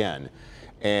again.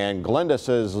 And Glenda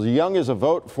says, Young is a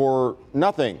vote for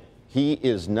nothing. He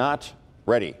is not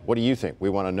ready. What do you think? We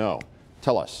want to know.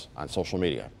 Tell us on social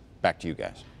media. Back to you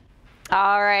guys.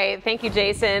 All right. Thank you,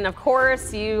 Jason. Of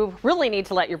course, you really need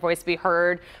to let your voice be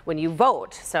heard when you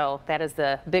vote. So that is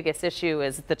the biggest issue,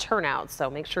 is the turnout. So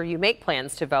make sure you make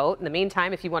plans to vote. In the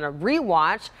meantime, if you want to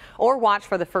rewatch or watch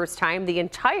for the first time the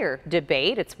entire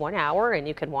debate, it's 1 hour and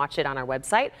you can watch it on our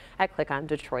website at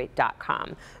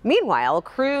clickondetroit.com. Meanwhile,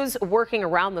 crews working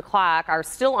around the clock are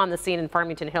still on the scene in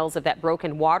Farmington Hills of that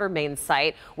broken water main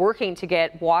site, working to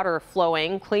get water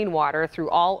flowing, clean water through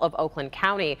all of Oakland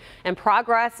County. And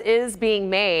progress is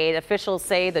being made. Officials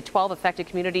say the 12 affected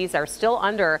communities are still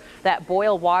under that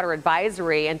boil water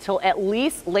advisory until at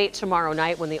least late tomorrow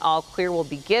night, when the all clear will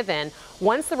be given.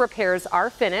 Once the repairs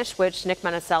are finished, which Nick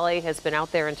Monticelli has been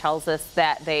out there and tells us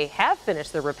that they have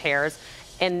finished the repairs,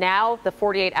 and now the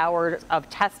 48 hours of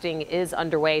testing is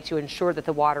underway to ensure that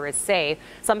the water is safe.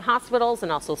 Some hospitals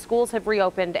and also schools have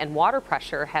reopened, and water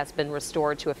pressure has been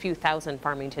restored to a few thousand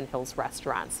Farmington Hills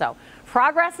restaurants. So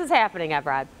progress is happening,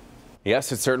 Evrod.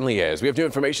 Yes, it certainly is. We have new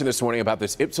information this morning about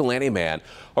this Ypsilanti man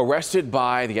arrested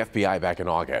by the FBI back in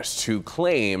August, who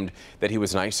claimed that he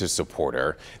was an ISIS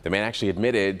supporter. The man actually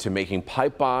admitted to making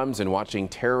pipe bombs and watching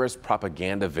terrorist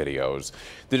propaganda videos.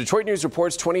 The Detroit News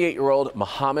reports 28-year-old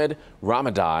Mohammed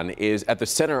Ramadan is at the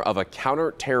center of a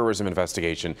counterterrorism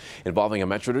investigation involving a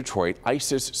Metro Detroit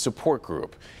ISIS support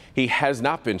group. He has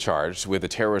not been charged with a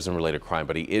terrorism-related crime,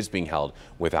 but he is being held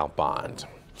without bond.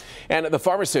 And the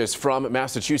pharmacist from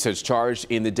Massachusetts charged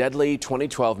in the deadly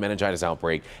 2012 meningitis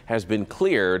outbreak has been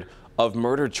cleared of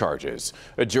murder charges.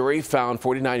 A jury found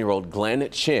 49-year-old Glenn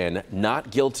Chin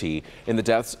not guilty in the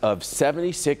deaths of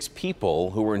 76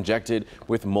 people who were injected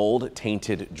with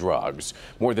mold-tainted drugs.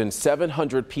 More than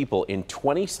 700 people in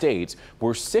 20 states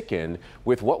were sickened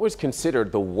with what was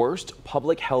considered the worst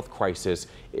public health crisis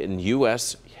in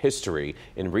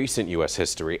recent U.S.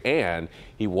 history, and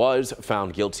he was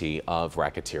found guilty of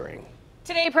racketeering.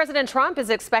 Today, President Trump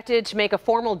is expected to make a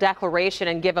formal declaration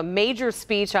and give a major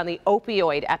speech on the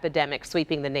opioid epidemic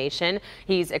sweeping the nation.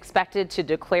 He's expected to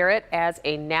declare it as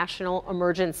a national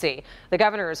emergency. The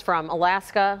governors from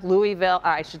Alaska,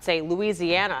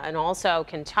 Louisiana, and also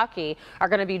Kentucky are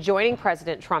going to be joining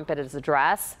President Trump at his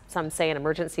address. Some say an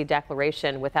emergency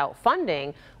declaration without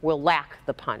funding will lack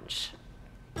the punch.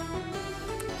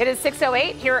 It is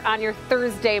 6:08 here on your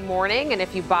Thursday morning, and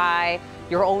if you buy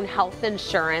your own health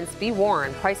insurance, be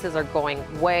warned, prices are going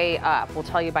way up. We'll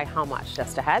tell you by how much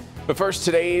just ahead. But first,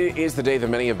 today is the day that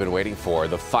many have been waiting for.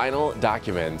 The final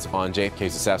documents on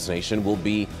JFK's assassination will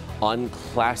be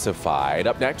unclassified.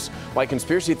 Up next, why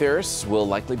conspiracy theorists will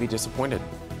likely be disappointed.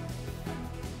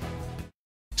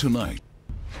 Tonight.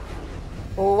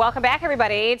 Well, welcome back,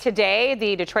 everybody. Today,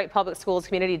 the Detroit Public Schools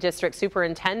Community District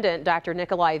Superintendent, Dr.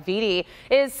 Nikolai Vitti,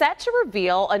 is set to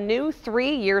reveal a new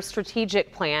 3-year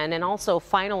strategic plan and also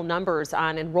final numbers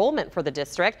on enrollment for the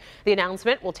district. The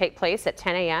announcement will take place at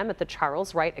 10 a.m. at the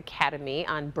Charles Wright Academy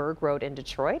on Berg Road in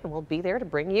Detroit, and we'll be there to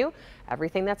bring you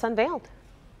everything that's unveiled.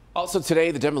 Also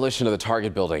today, the demolition of the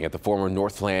Target building at the former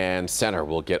Northland Center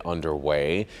will get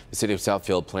underway. The city of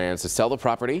Southfield plans to sell the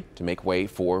property to make way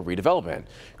for redevelopment.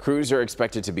 Crews are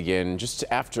expected to begin just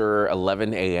after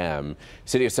 11 a.m.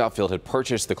 City of Southfield had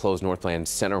purchased the closed Northland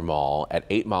Center Mall at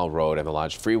 8 Mile Road and the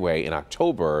Lodge Freeway in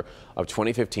October of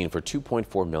 2015 for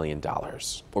 $2.4 million.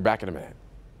 We're back in a minute.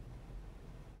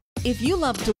 If you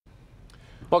love to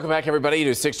Welcome back, everybody,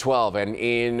 to 612. And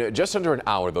in just under an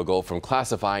hour, they'll go from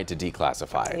classified to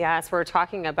declassified. Yes, we're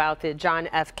talking about the John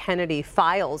F. Kennedy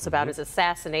files about his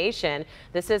assassination.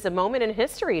 This is a moment in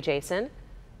history, Jason.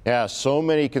 Yeah, so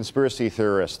many conspiracy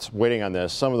theorists waiting on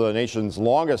this. Some of the nation's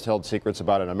longest held secrets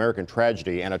about an American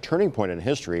tragedy and a turning point in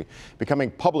history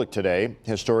becoming public today.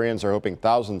 Historians are hoping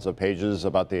thousands of pages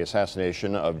about the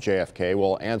assassination of JFK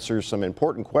will answer some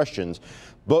important questions.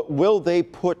 But will they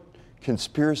put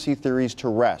conspiracy theories to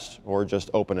rest or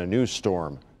just open a new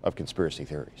storm of conspiracy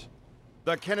theories?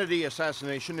 The Kennedy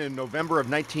assassination in November of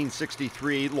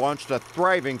 1963 launched a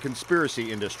thriving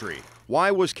conspiracy industry. Why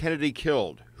was Kennedy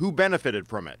killed? Who benefited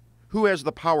from it? Who has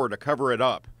the power to cover it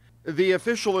up? The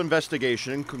official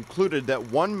investigation concluded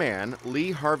that one man, Lee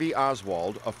Harvey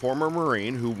Oswald, a former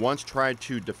Marine who once tried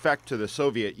to defect to the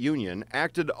Soviet Union,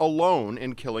 acted alone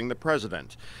in killing the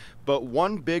president. But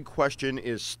one big question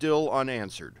is still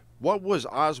unanswered. What was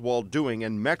Oswald doing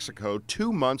in Mexico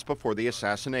 2 months before the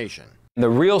assassination? The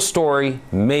real story,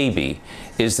 maybe,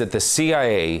 is that the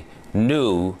CIA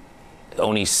knew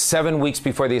only 7 weeks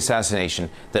before the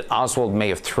assassination that Oswald may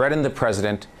have threatened the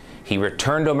president. He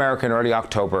returned to America in early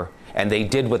October, and they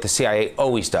did what the CIA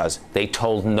always does. They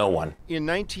told no one. In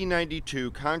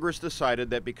 1992, Congress decided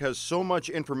that because so much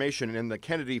information in the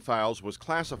Kennedy files was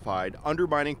classified,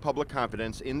 undermining public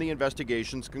confidence in the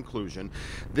investigation's conclusion,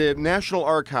 the National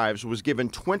Archives was given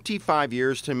 25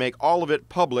 years to make all of it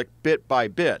public bit by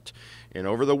bit. And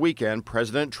over the weekend,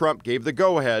 President Trump gave the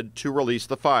go-ahead to release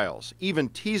the files, even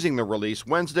teasing the release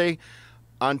Wednesday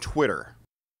on Twitter.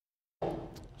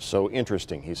 So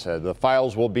interesting, he said. The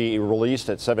files will be released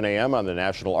at 7 a.m. on the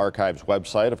National Archives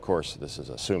website. Of course, this is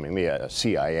assuming the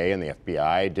CIA and the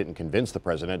FBI didn't convince the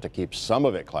president to keep some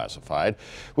of it classified.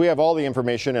 We have all the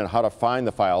information on how to find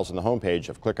the files on the homepage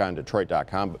of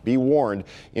clickondetroit.com. But be warned,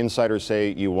 insiders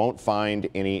say you won't find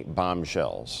any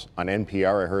bombshells. On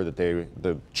NPR, I heard that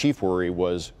the chief worry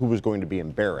was who was going to be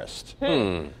embarrassed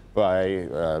by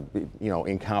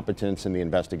incompetence in the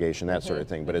investigation, that sort of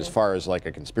thing. But as far as like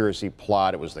a conspiracy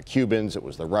plot, it was the Cubans, it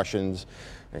was the Russians,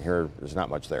 and here there's not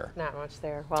much there. Not much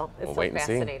there. Well, it's wait so and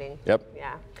see. fascinating. Yep.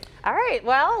 Yeah. All right.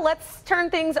 Well, let's turn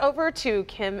things over to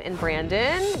Kim and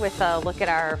Brandon with a look at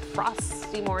our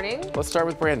frosty morning. Let's start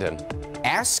with Brandon.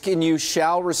 Ask and you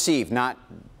shall receive, not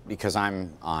because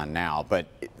I'm on now, but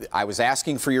I was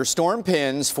asking for your storm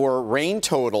pins for rain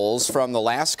totals from the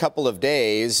last couple of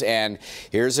days, and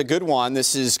here's a good one.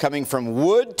 This is coming from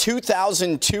Wood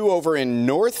 2002 over in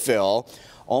Northville,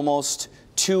 almost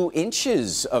 2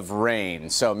 inches of rain.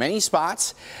 So many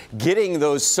spots getting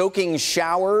those soaking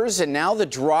showers, and now the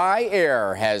dry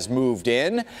air has moved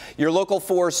in. Your Local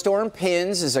 4 Storm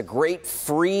Pins is a great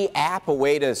free app, a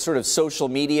way to sort of social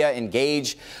media,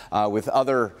 engage with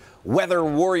other weather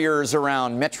warriors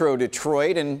around Metro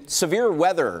Detroit, and severe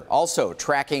weather also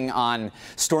tracking on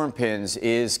storm pins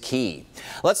is key.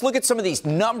 Let's look at some of these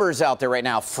numbers out there right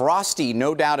now. Frosty,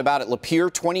 no doubt about it.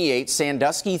 Lapeer 28,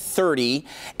 Sandusky 30,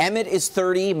 Emmett is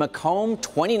 30, Macomb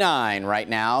 29 right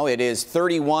now. It is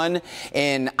 31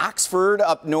 in Oxford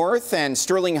up north, and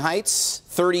Sterling Heights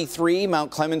 33, Mount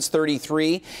Clemens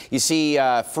 33. You see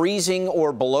freezing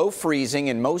or below freezing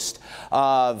in most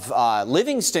of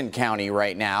Livingston County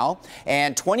right now.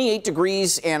 And 28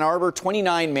 degrees Ann Arbor,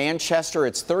 29 Manchester,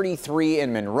 it's 33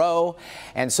 in Monroe.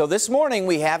 And so this morning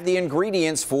we have the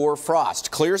ingredients for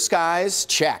frost. Clear skies,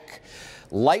 check.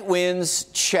 Light winds,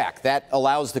 check. That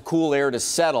allows the cool air to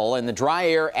settle, and the dry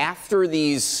air after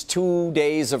these 2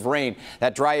 days of rain.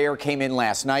 That dry air came in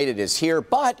last night. It is here,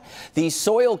 but the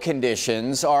soil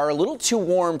conditions are a little too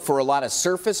warm for a lot of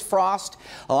surface frost.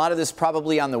 A lot of this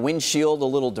probably on the windshield, a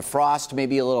little defrost,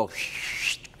 maybe a little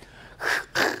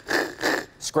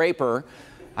scraper.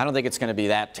 I don't think it's going to be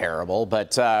that terrible,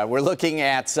 but we're looking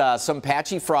at some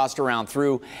patchy frost around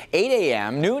through 8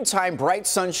 a.m. Noontime, bright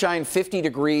sunshine, 50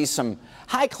 degrees, some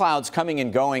high clouds coming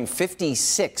and going,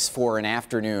 56 for an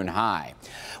afternoon high.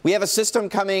 We have a system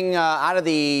coming out of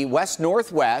the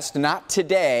west-northwest, not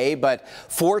today, but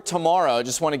for tomorrow.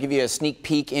 Just want to give you a sneak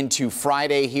peek into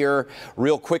Friday here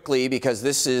real quickly, because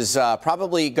this is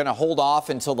probably going to hold off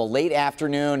until the late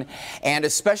afternoon and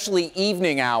especially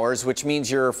evening hours, which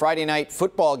means your Friday night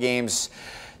football games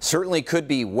certainly could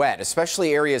be wet,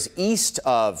 especially areas east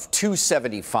of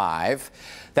 275.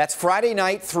 That's Friday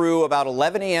night through about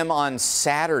 11 a.m. on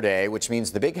Saturday, which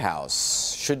means the Big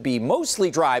House should be mostly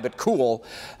dry but cool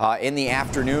in the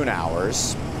afternoon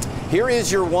hours. Here is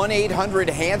your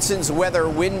 1-800-HANSON's weather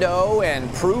window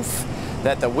and proof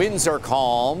that the winds are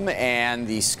calm and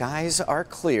the skies are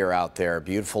clear out there.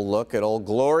 Beautiful look at Old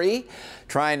Glory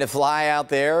trying to fly out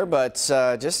there, but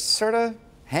just sort of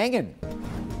hanging.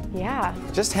 Yeah.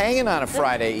 Just hanging on a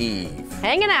Friday Eve.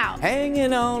 Hanging out.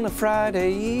 Hanging on a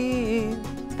Friday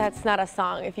Eve. That's not a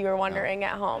song if you were wondering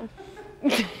at home.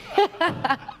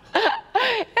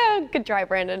 Good try,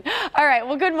 Brandon. All right,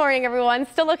 well, good morning, everyone.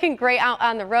 Still looking great out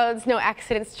on the roads. No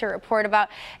accidents to report about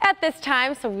at this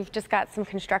time. So we've just got some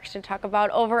construction to talk about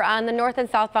over on the north and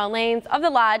southbound lanes of the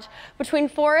Lodge between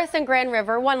Forest and Grand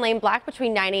River. 1 lane blocked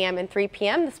between 9 a.m. and 3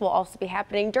 p.m. This will also be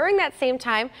happening during that same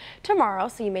time tomorrow.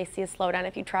 So you may see a slowdown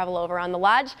if you travel over on the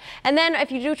Lodge. And then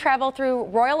if you do travel through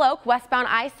Royal Oak, westbound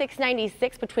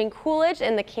I-696 between Coolidge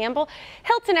and the Campbell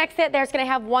Hilton exit, there's going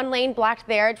to have 1 lane blocked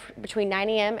there between 9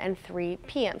 a.m. and 3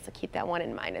 p.m. So keep that one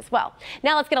in mind as well.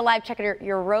 Now let's get a live check at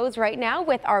your roads right now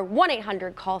with our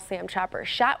 1-800 Call Sam Chopper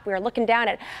shot. We are looking down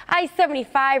at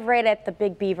I-75 right at the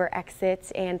Big Beaver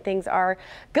exit, and things are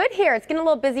good here. It's getting a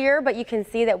little busier, but you can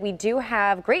see that we do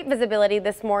have great visibility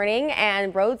this morning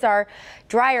and roads are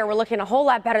drier. We're looking a whole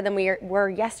lot better than we were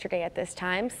yesterday at this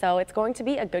time. So it's going to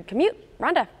be a good commute.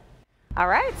 Rhonda. All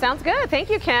right, sounds good. Thank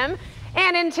you, Kim.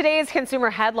 And in today's consumer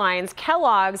headlines,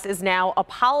 Kellogg's is now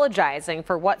apologizing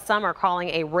for what some are calling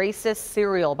a racist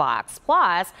cereal box.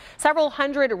 Plus, several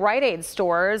hundred Rite Aid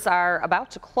stores are about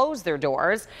to close their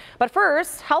doors. But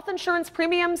first, health insurance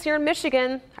premiums here in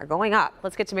Michigan are going up.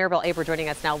 Let's get to Maribel Aber joining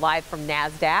us now live from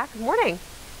NASDAQ. Good morning.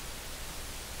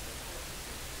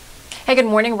 Hey, good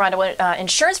morning, Rhonda.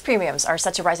 Insurance premiums are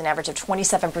set to rise an average of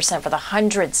 27% for the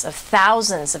hundreds of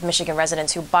thousands of Michigan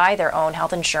residents who buy their own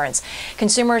health insurance.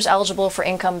 Consumers eligible for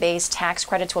income-based tax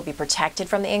credits will be protected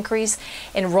from the increase.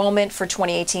 Enrollment for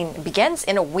 2018 begins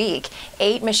in a week.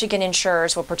 8 Michigan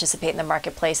insurers will participate in the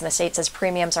marketplace, and the state says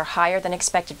premiums are higher than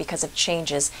expected because of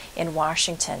changes in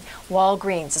Washington.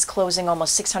 Walgreens is closing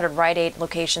almost 600 Rite Aid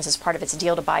locations as part of its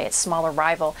deal to buy its smaller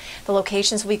rival. The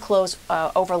locations we close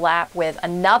overlap with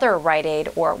another Rite Aid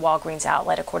or Walgreens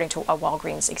outlet, according to a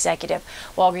Walgreens executive.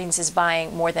 Walgreens is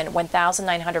buying more than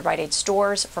 1,900 Rite Aid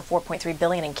stores for $4.3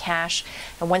 billion in cash.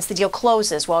 And once the deal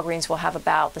closes, Walgreens will have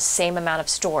about the same amount of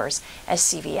stores as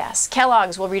CVS.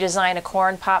 Kellogg's will redesign a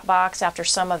corn pop box after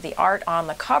some of the art on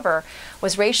the cover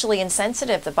was racially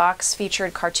insensitive. The box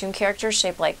featured cartoon characters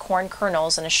shaped like corn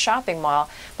kernels in a shopping mall,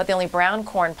 but the only brown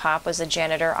corn pop was a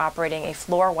janitor operating a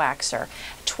floor waxer.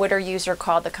 A Twitter user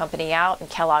called the company out, and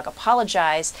Kellogg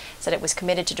apologized, said it was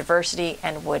committed to diversity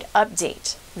and would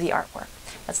update the artwork.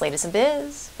 That's latest in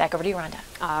biz. Back over to you, Rhonda.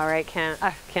 All right,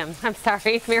 Kim, I'm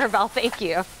sorry. Mirabelle, thank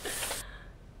you.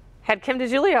 Had Kim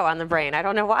DiGiulio on the brain. I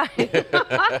don't know why.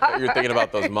 You're thinking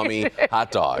about those mummy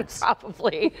hot dogs.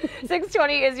 Probably.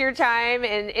 6:20 is your time,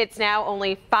 and it's now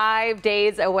only 5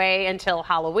 days away until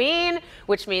Halloween,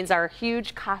 which means our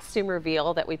huge costume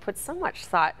reveal that we put so much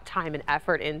thought, time, and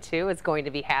effort into is going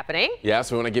to be happening.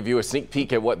 Yes, we want to give you a sneak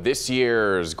peek at what this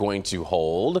year is going to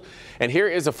hold. And here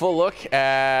is a full look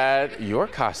at your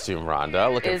costume,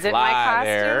 Rhonda. Looking is it my costume,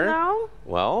 there. though?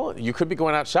 Well, you could be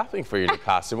going out shopping for your new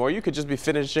costume, or you could just be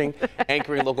finishing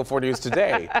anchoring Local 4 News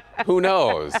today. Who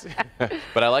knows?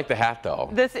 But I like the hat, though.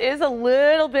 This is a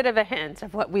little bit of a hint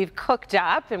of what we've cooked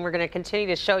up, and we're going to continue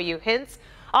to show you hints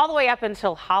all the way up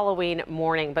until Halloween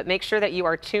morning. But make sure that you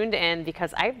are tuned in,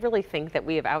 because I really think that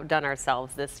we have outdone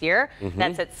ourselves this year.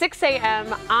 That's at 6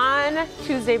 a.m. on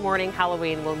Tuesday morning,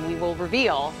 Halloween, when we will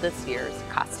reveal this year's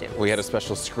costume. We had a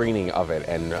special screening of it,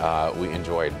 and we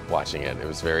enjoyed watching it. It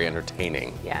was very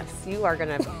entertaining. Yes, you are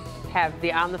going to have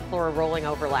the on the floor rolling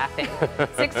over laughing.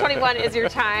 6:21 is your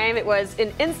time. It was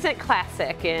an instant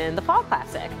classic in the Fall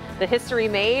Classic, the history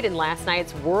made in last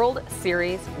night's World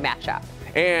Series matchup.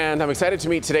 And I'm excited to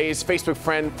meet today's Facebook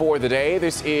friend for the day.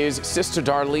 This is Sister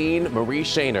Darlene Marie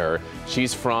Shaner.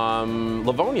 She's from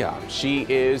Livonia. She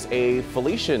is a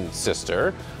Felician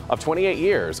sister of 28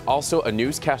 years, also a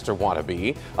newscaster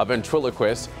wannabe, a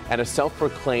ventriloquist, and a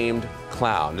self-proclaimed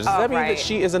clown. Does that mean that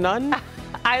she is a nun?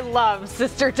 I love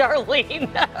Sister Darlene.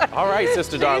 All right,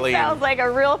 Sister Darlene. She sounds like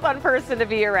a real fun person to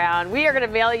be around. We are going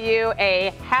to mail you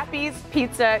a Happy's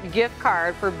Pizza gift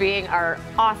card for being our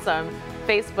awesome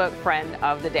Facebook friend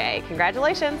of the day.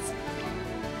 Congratulations.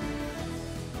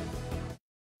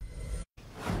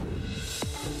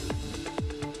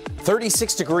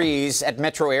 .36 degrees at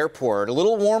Metro Airport. A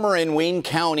little warmer in Wayne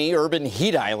County, urban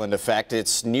heat island effect.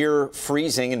 It's near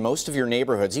freezing in most of your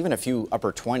neighborhoods, even a few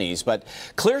upper 20s. But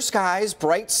clear skies,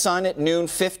 bright sun at noon,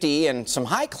 50, and some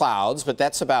high clouds, but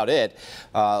that's about it.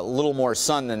 A little more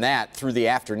sun than that through the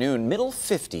afternoon, middle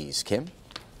 50s. Kim?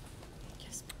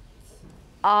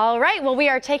 All right, well, we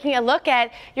are taking a look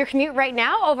at your commute right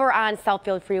now over on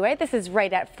Southfield Freeway. This is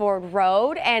right at Ford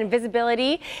Road, and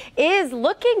visibility is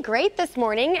looking great this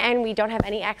morning, and we don't have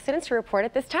any accidents to report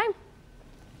at this time.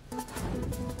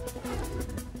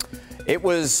 It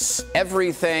was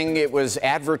everything it was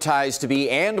advertised to be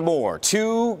and more.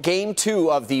 Game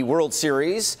two of the World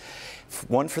Series.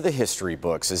 One for the history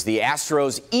books as the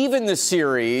Astros even the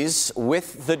series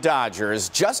with the Dodgers.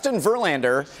 Justin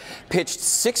Verlander pitched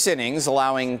 6 innings,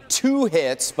 allowing 2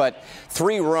 hits, but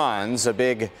 3 runs. A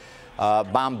big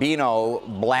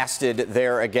Bombino blasted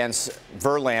there against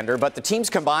Verlander, but the teams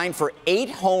combined for 8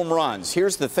 home runs.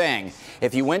 Here's the thing.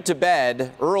 If you went to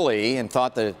bed early and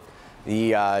thought the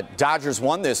Dodgers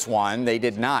won this one, they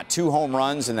did not. 2 home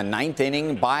runs in the 9th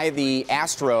inning by the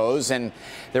Astros, and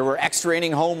there were extra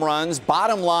inning home runs.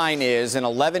 Bottom line is, in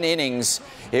 11 innings,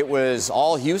 it was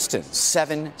all Houston,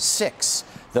 7-6,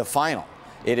 the final.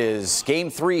 It is Game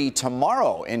 3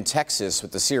 tomorrow in Texas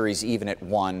with the series even at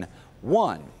 1-1.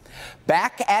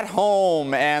 Back at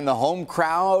home, and the home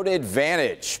crowd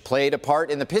advantage played a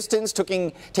part in the Pistons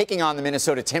taking on the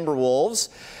Minnesota Timberwolves.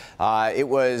 It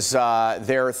was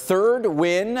their 3rd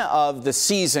win of the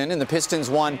season, and the Pistons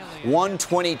won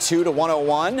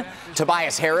 122-101.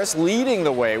 Tobias Harris leading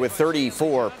the way with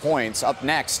 34 points. Up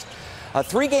next, a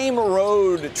 3-game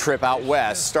road trip out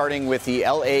west, starting with the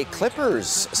LA Clippers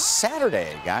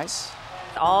Saturday, guys.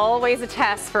 Always a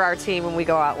test for our team when we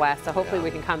go out west, so hopefully we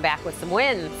can come back with some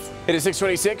wins. It is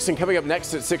 6:26, and coming up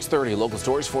next at 6:30, local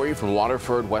stories for you from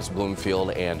Waterford, West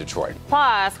Bloomfield, and Detroit.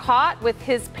 Plus, caught with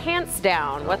his pants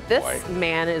down, what this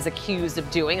man is accused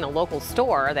of doing in a local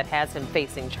store that has him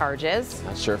facing charges.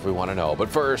 Not sure if we want to know, but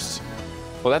first,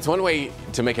 well, that's one way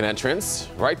to make an entrance,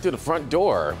 right through the front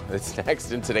door. It's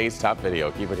next in today's top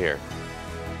video. Keep it here.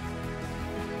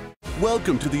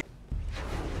 Welcome to the...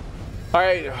 All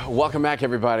right, welcome back,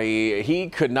 everybody. He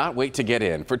could not wait to get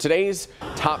in. For today's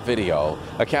top video,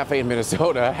 a cafe in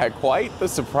Minnesota had quite the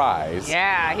surprise.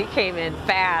 Yeah, he came in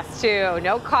fast, too.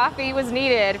 No coffee was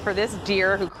needed for this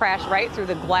deer who crashed right through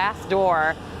the glass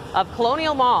door of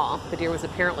Colonial Mall. The deer was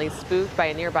apparently spooked by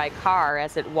a nearby car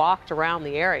as it walked around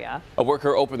the area. A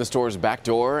worker opened the store's back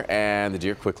door, and the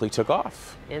deer quickly took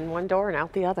off. In one door and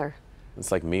out the other.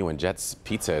 It's like me when Jet's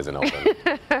Pizza isn't open.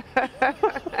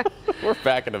 We're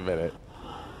back in a minute.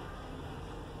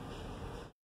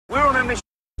 We're on a mission.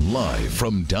 Live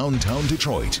from downtown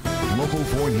Detroit, Local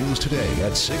 4 News Today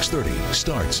at 6:30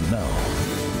 starts now.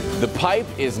 The pipe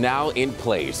is now in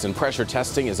place, and pressure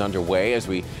testing is underway as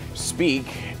we speak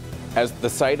as the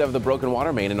site of the broken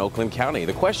water main in Oakland County.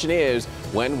 The question is,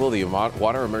 when will the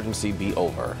water emergency be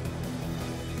over?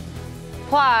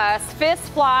 Plus, fists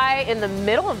fly in the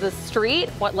middle of the street.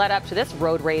 What led up to this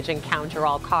road rage encounter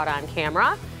all caught on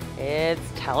camera? It's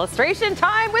Telestration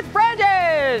time with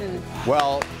Brendan.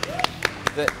 Well,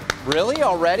 really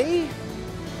already?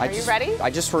 Are you ready? I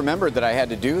just remembered that I had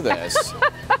to do this.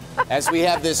 As we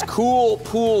have this cool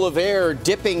pool of air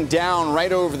dipping down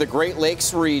right over the Great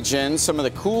Lakes region, some of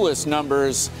the coolest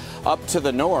numbers up to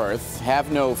the north. Have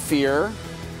no fear.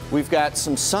 We've got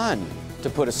some sun to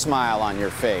put a smile on your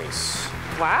face.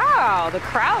 Wow, the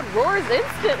crowd roars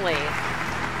instantly.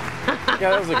 Yeah,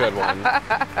 that was a good one.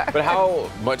 But how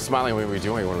much smiling were we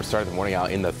doing when we started the morning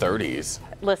out in the 30s?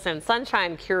 Listen,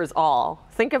 sunshine cures all.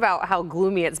 Think about how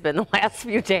gloomy it's been the last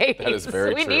few days. That is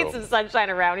very true. We need some sunshine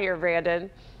around here, Brandon.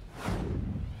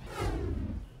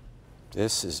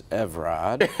 This is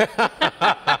Evrod.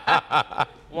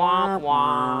 Womp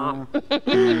womp.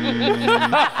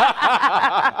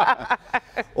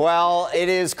 Well, it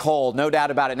is cold, no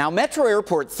doubt about it. Now, Metro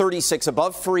Airport 36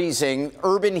 above freezing,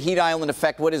 urban heat island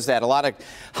effect. What is that? A lot of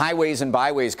highways and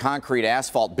byways, concrete,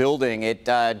 asphalt building. It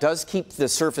does keep the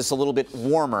surface a little bit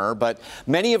warmer, but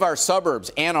many of our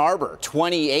suburbs, Ann Arbor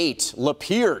 28,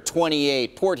 Lapeer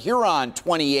 28, Port Huron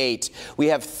 28. We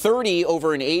have 30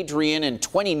 over in Adrian and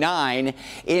 29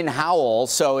 in Howell.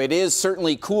 So it is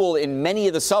certainly cool in many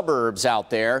of the suburbs out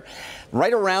there.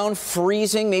 Right around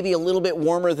freezing, maybe a little bit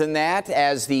warmer than that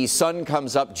as the sun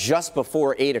comes up just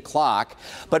before 8 o'clock.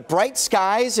 But bright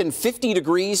skies and 50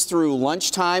 degrees through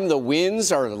lunchtime. The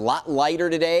winds are a lot lighter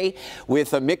today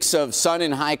with a mix of sun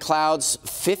and high clouds.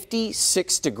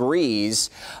 56 degrees,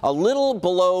 a little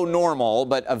below normal,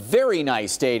 but a very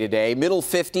nice day today. Middle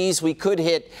 50s. We could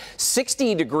hit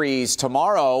 60 degrees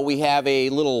tomorrow. We have a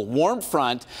little warm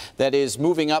front that is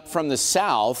moving up from the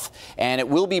south, and it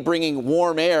will be bringing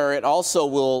warm air. It also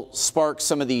will spark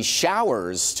some of these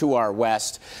showers to our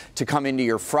west to come into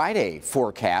your Friday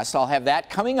forecast. I'll have that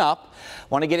coming up.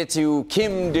 Want to get it to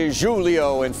Kim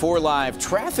DeJulio and 4 Live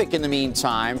traffic in the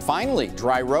meantime. Finally,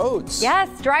 dry roads. Yes,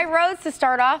 dry roads to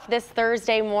start off this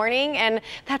Thursday morning, and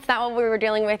that's not what we were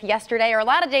dealing with yesterday or a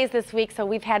lot of days this week, so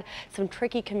we've had some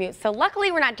tricky commutes. So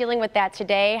luckily, we're not dealing with that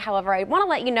today. However, I want to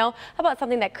let you know about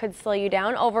something that could slow you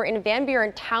down over in Van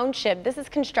Buren Township. This is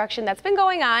construction that's been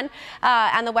going on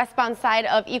the westbound southbound side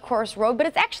of Ecorse Road, but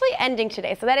it's actually ending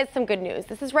today, so that is some good news.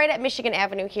 This is right at Michigan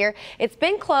Avenue here. It's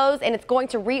been closed, and it's going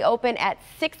to reopen at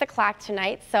 6 o'clock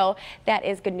tonight, so that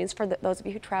is good news for those of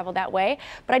you who travel that way.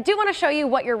 But I do want to show you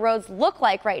what your roads look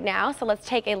like right now, so let's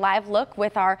take a live look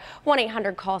with our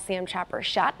 1-800-CALL-SAM Chopper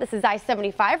shot. This is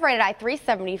I-75 right at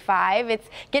I-375. It's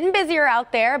getting busier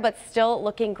out there, but still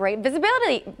looking great.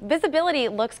 Visibility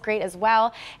looks great as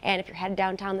well, and if you're headed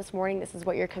downtown this morning, this is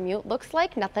what your commute looks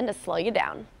like. Nothing to slow you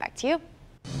down. Back to you.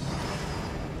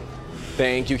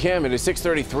 Thank you, Kim. It is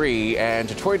 6:33, and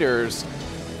Detroiters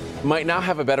might now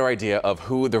have a better idea of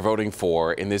who they're voting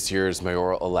for in this year's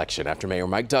mayoral election after Mayor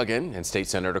Mike Duggan and State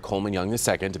Senator Coleman Young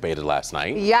II debated last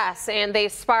night. Yes, and they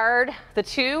sparred the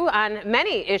two on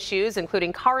many issues,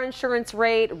 including car insurance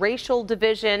rate, racial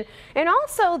division, and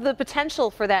also the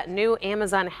potential for that new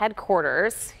Amazon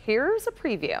headquarters. Here's a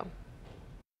preview.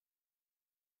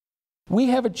 We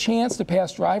have a chance to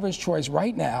pass driver's choice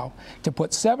right now to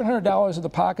put $700 in the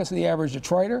pockets of the average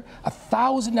Detroiter,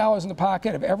 $1,000 in the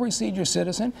pocket of every senior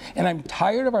citizen, and I'm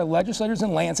tired of our legislators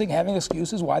in Lansing having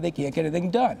excuses why they can't get anything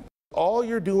done. All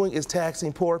you're doing is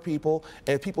taxing poor people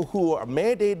and people who are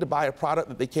mandated to buy a product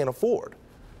that they can't afford.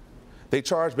 They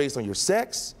charge based on your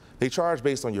sex, they charge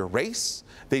based on your race,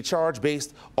 they charge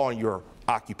based on your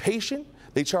occupation,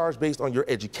 they charge based on your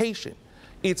education.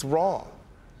 It's wrong.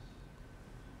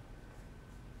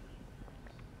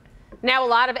 Now, a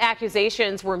lot of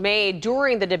accusations were made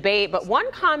during the debate, but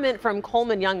one comment from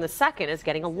Coleman Young II is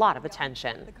getting a lot of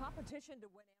attention.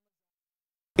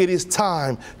 It is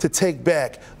time to take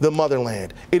back the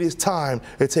motherland. It is time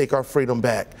to take our freedom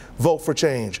back. Vote for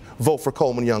change. Vote for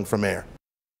Coleman Young for mayor.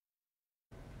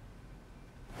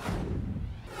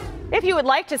 If you would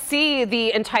like to see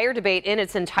the entire debate in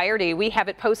its entirety, we have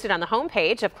it posted on the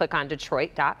homepage of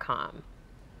clickondetroit.com.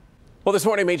 Well, this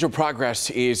morning, major progress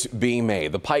is being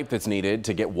made. The pipe that's needed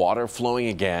to get water flowing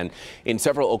again in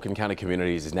several Oakland County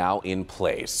communities is now in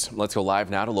place. Let's go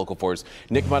live now to Local 4's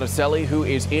Nick Monticelli, who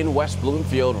is in West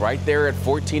Bloomfield, right there at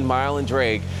 14 Mile and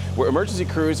Drake, where emergency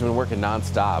crews have been working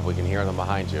nonstop. We can hear them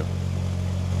behind you.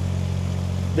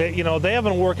 They have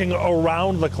been working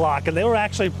around the clock, and they were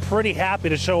actually pretty happy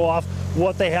to show off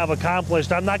what they have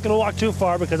accomplished. I'm not going to walk too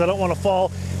far because I don't want to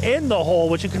fall in the hole,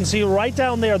 which you can see right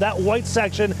down there. That white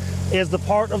section is the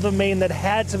part of the main that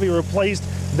had to be replaced.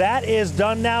 That is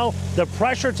done now. The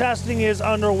pressure testing is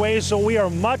underway, so we are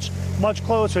much, much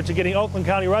closer to getting Oakland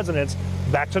County residents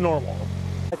back to normal.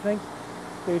 I think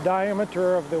the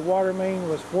diameter of the water main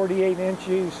was 48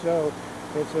 inches, so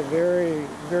it's a very,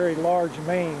 very large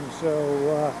main.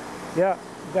 So, yeah,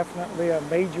 definitely a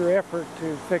major effort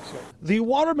to fix it. The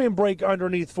water main break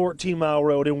underneath 14 Mile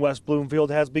Road in West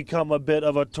Bloomfield has become a bit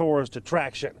of a tourist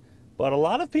attraction. But a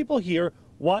lot of people here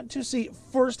want to see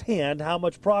firsthand how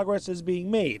much progress is being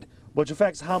made, which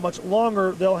affects how much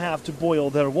longer they'll have to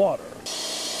boil their water.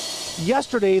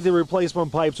 Yesterday, the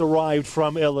replacement pipes arrived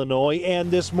from Illinois, and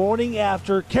this morning,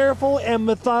 after careful and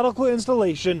methodical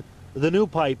installation, the new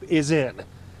pipe is in.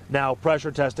 Now,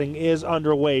 pressure testing is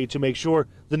underway to make sure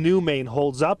the new main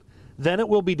holds up. Then it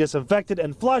will be disinfected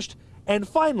and flushed, and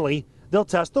finally, they'll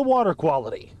test the water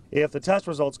quality. If the test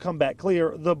results come back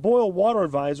clear, the boil water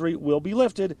advisory will be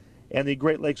lifted, and the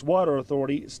Great Lakes Water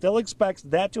Authority still expects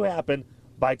that to happen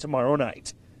by tomorrow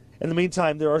night. In the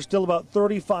meantime, there are still about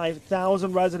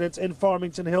 35,000 residents in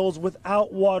Farmington Hills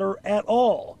without water at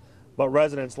all. But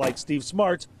residents like Steve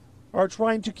Smart are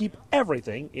trying to keep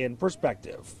everything in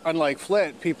perspective. Unlike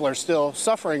Flint, people are still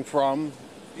suffering from,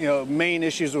 main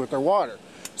issues with their water.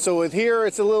 So with here,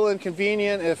 it's a little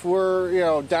inconvenient. If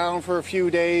we're, down for a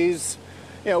few days,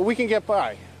 we can get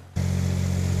by.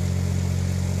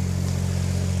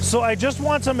 So I just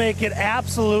want to make it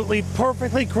absolutely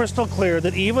perfectly crystal clear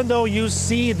that even though you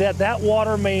see that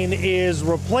water main is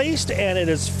replaced and it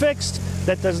is fixed,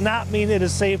 that does not mean it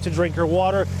is safe to drink your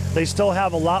water. They still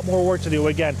have a lot more work to do.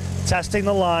 Again, testing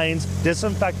the lines,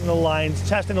 disinfecting the lines,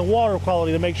 testing the water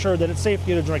quality to make sure that it's safe for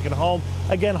you to drink at home.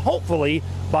 Again, hopefully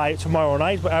by tomorrow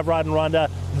night. But Evrod and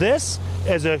Rhonda, this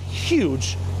is a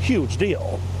huge, huge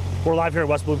deal. We're live here in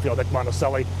West Bloomfield. Nick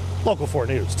Monticelli, Local 4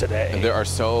 News today. There are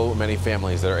so many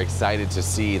families that are excited to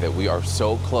see that we are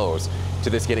so close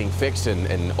to this getting fixed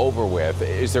and over with.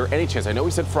 Is there any chance, I know we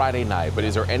said Friday night, but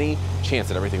is there any chance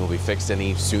that everything will be fixed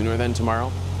any sooner than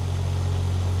tomorrow?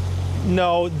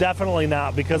 No, definitely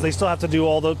not, because they still have to do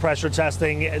all the pressure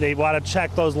testing. They want to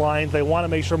check those lines. They want to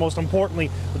make sure, most importantly,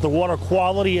 that the water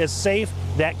quality is safe.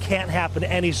 That can't happen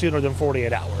any sooner than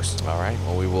 48 hours. All right,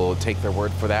 well, we will take their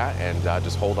word for that and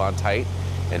just hold on tight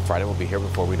and Friday will be here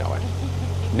before we know it.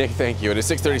 Nick, thank you. It is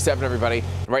 6:37, everybody.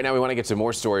 Right now, we want to get to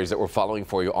more stories that we're following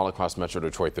for you all across Metro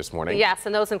Detroit this morning. Yes,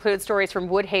 and those include stories from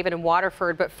Woodhaven and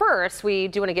Waterford. But first, we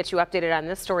do want to get you updated on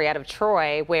this story out of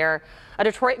Troy, where a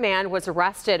Detroit man was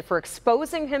arrested for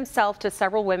exposing himself to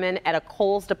several women at a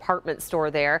Kohl's department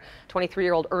store there.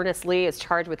 23-year-old Ernest Lee is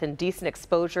charged with indecent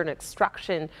exposure and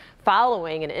obstruction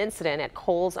following an incident at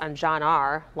Kohl's on John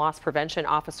R. Loss prevention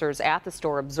officers at the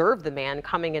store observed the man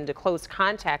coming into close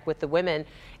contact with the women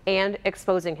and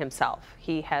exposing himself.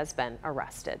 He has been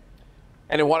arrested.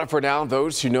 And in Waterford now,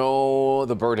 those who know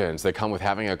the burdens that come with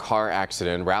having a car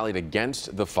accident rallied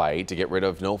against the fight to get rid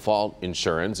of no-fault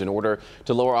insurance in order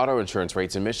to lower auto insurance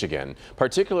rates in Michigan,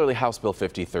 particularly House Bill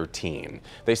 5013.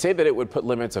 They say that it would put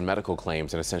limits on medical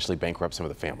claims and essentially bankrupt some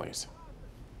of the families.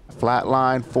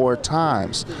 Flatline 4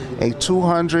 times, a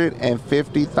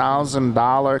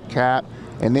 $250,000 cap,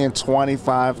 and then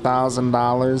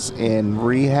 $25,000 in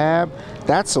rehab.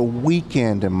 That's a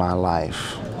weekend in my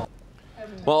life.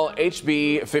 Well,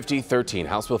 HB 5013,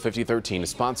 House Bill 5013, is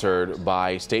sponsored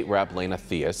by State Rep Lena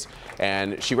Theus,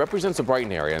 and she represents the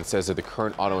Brighton area and says that the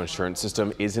current auto insurance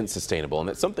system isn't sustainable and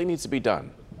that something needs to be done.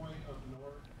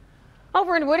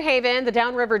 Over in Woodhaven, the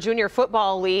Downriver Junior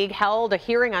Football League held a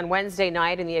hearing on Wednesday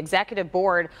night, and the executive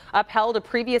board upheld a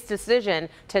previous decision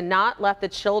to not let the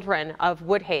children of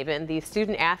Woodhaven, the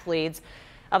student athletes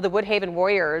of the Woodhaven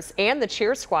Warriors and the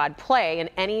cheer squad, play in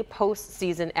any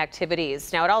postseason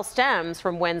activities. Now, it all stems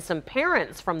from when some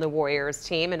parents from the Warriors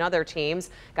team and other teams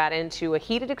got into a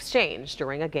heated exchange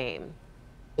during a game.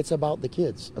 It's about the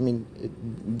kids. I mean,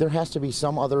 there has to be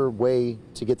some other way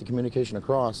to get the communication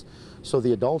across so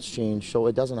the adults change so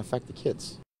it doesn't affect the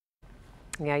kids.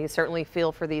 Yeah, you certainly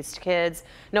feel for these kids.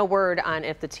 No word on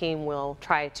if the team will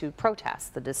try to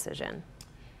protest the decision.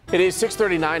 It is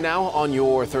 6:39 now on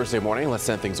your Thursday morning. Let's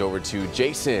send things over to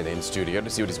Jason in studio to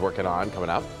see what he's working on coming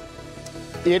up.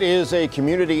 It is a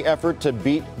community effort to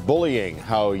beat bullying.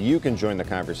 How you can join the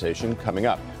conversation coming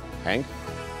up. Hank?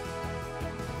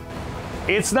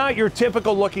 It's not your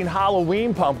typical looking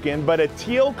Halloween pumpkin, but a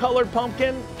teal colored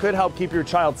pumpkin could help keep your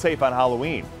child safe on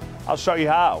Halloween. I'll show you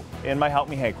how in my Help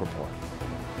Me Hank report.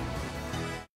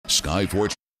 Sky 4.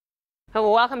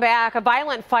 Welcome back. A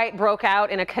violent fight broke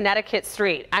out in a Connecticut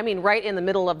street. I mean, right in the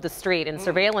middle of the street, and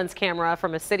surveillance camera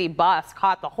from a city bus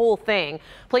caught the whole thing.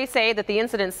 Police say that the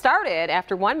incident started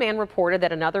after one man reported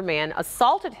that another man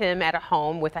assaulted him at a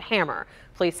home with a hammer.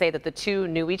 Police say that the two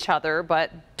knew each other but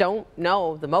don't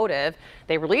know the motive.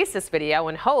 They released this video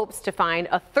in hopes to find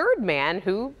a third man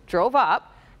who drove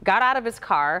up, got out of his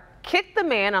car, kicked the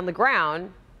man on the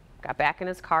ground, got back in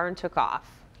his car and took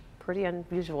off. Pretty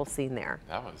unusual scene there.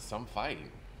 That was some fight.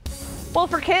 Well,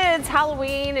 for kids,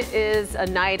 Halloween is a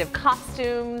night of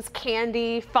costumes,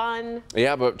 candy, fun.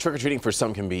 Yeah, but trick-or-treating for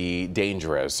some can be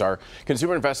dangerous. Our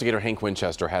consumer investigator, Hank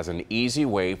Winchester, has an easy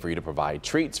way for you to provide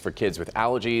treats for kids with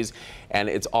allergies, and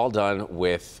it's all done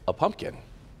with a pumpkin.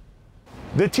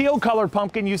 The teal colored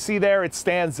pumpkin you see there, it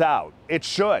stands out. It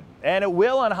should, and it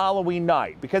will on Halloween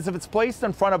night, because if it's placed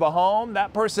in front of a home,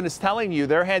 that person is telling you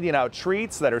they're handing out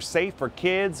treats that are safe for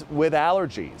kids with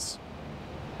allergies.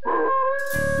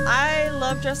 I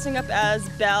love dressing up as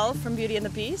Belle from Beauty and the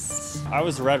Beast. I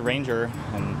was Red Ranger,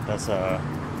 and that's a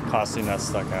costume that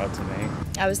stuck out to me.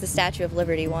 I was the Statue of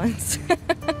Liberty once.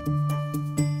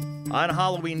 On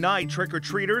Halloween night,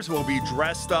 trick-or-treaters will be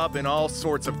dressed up in all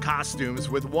sorts of costumes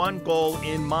with one goal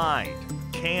in mind: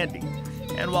 candy.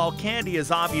 And while candy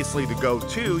is obviously the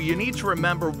go-to, you need to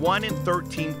remember 1 in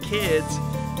 13 kids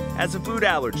has a food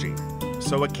allergy.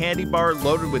 So a candy bar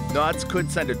loaded with nuts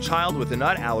could send a child with a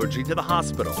nut allergy to the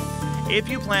hospital. If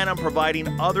you plan on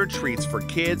providing other treats for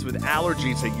kids with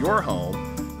allergies at your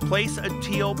home, place a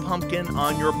teal pumpkin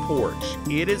on your porch.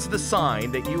 It is the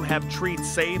sign that you have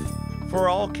treats safe for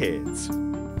all kids.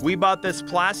 We bought this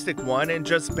plastic one and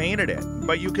just painted it,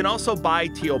 but you can also buy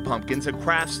teal pumpkins at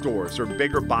craft stores or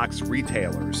bigger box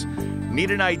retailers.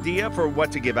 Need an idea for what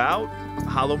to give out?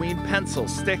 Halloween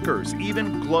pencils, stickers,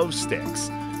 even glow sticks.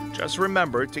 Just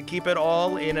remember to keep it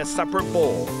all in a separate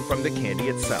bowl from the candy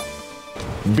itself.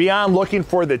 Beyond looking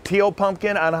for the teal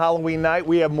pumpkin on Halloween night,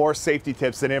 we have more safety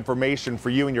tips and information for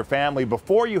you and your family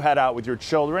before you head out with your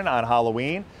children on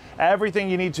Halloween. Everything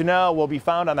you need to know will be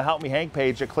found on the Help Me Hank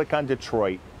page at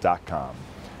clickondetroit.com.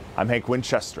 I'm Hank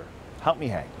Winchester. Help Me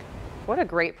Hank. What a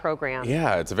great program.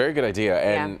 Yeah, it's a very good idea.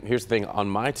 And here's the thing, on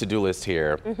my to-do list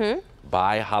here,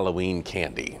 buy Halloween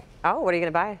candy. Oh, what are you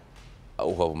going to buy? Oh,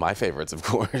 well, my favorites, of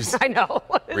course. I know.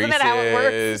 Isn't that how it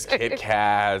works? Kit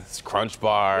Kats, Crunch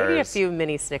Bars. Maybe a few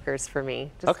mini Snickers for me.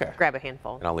 Just grab a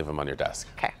handful. And I'll leave them on your desk.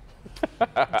 Okay.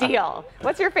 Deal.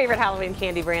 What's your favorite Halloween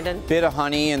candy, Brandon? Bit of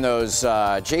honey and those,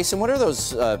 Jason, what are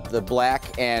those, the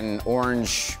black and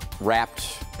orange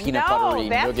wrapped peanut buttery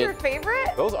that's nougat? your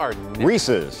favorite? Those are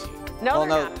Reese's. No, they're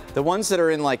not. The ones that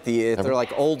are in like they're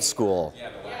like old school.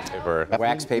 Paper.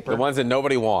 Wax paper. The ones that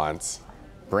nobody wants.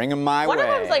 Bring them my One way. of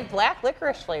them's like black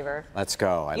licorice flavor. Let's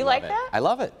go. I You love like it. that? I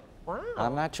love it. Wow.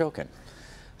 I'm not joking.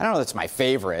 I don't know if that's my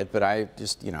favorite, but I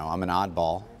just, I'm an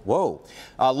oddball. Whoa.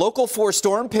 Local 4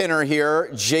 storm pinner here,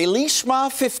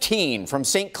 Jalishma 15 from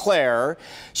St. Clair,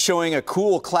 showing a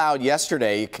cool cloud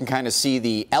yesterday. You can kind of see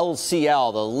the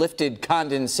LCL, the lifted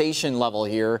condensation level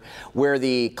here, where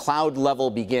the cloud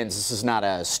level begins. This is not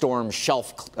a storm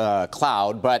shelf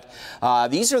cloud, but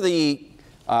these are the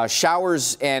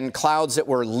showers and clouds that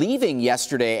were leaving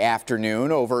yesterday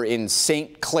afternoon over in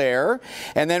St. Clair.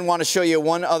 And then want to show you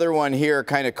one other one here,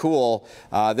 kind of cool.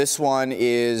 This one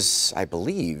is, I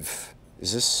believe,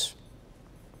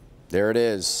 there it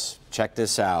is. Check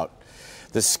this out.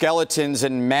 The skeletons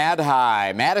in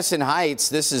Madison Heights.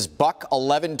 This is Buck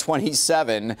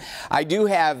 1127. I do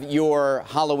have your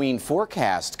Halloween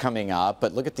forecast coming up,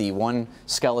 but look at the one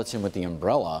skeleton with the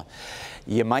umbrella.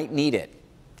 You might need it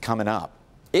coming up.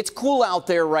 It's cool out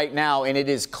there right now, and it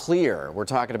is clear. We're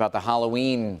talking about the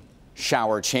Halloween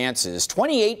shower chances.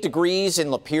 28 degrees in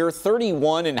Lapeer,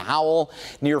 31 in Howell,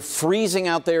 near freezing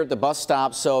out there at the bus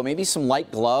stop. So maybe some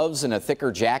light gloves and a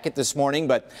thicker jacket this morning,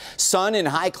 but sun and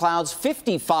high clouds,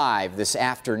 55 this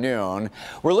afternoon.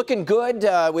 We're looking good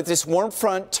with this warm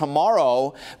front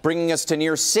tomorrow, bringing us to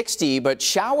near 60, but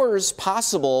showers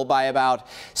possible by about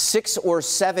 6 or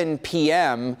 7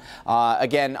 p.m.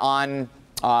 Again on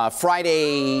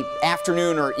Friday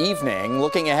afternoon or evening.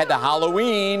 Looking ahead to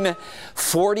Halloween,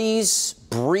 40s,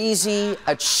 breezy,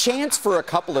 a chance for a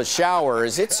couple of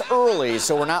showers. It's early,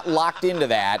 so we're not locked into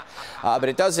that, but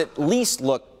it does at least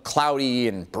look cloudy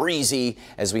and breezy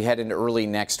as we head into early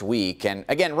next week. And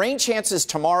again, rain chances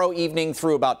tomorrow evening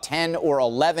through about 10 or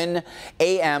 11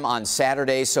 a.m. on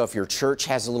Saturday. So if your church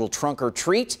has a little trunk or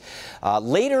treat,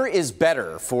 later is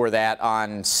better for that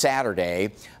on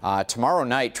Saturday. Tomorrow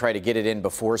night, try to get it in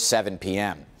before 7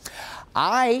 p.m.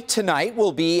 I, tonight,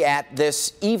 will be at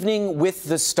this Evening with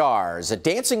the Stars, a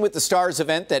Dancing with the Stars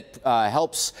event that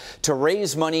helps to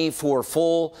raise money for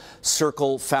Full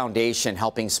Circle Foundation,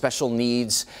 helping special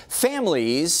needs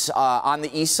families on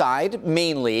the east side,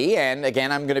 mainly. And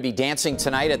again, I'm going to be dancing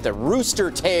tonight at the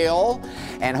Rooster Tail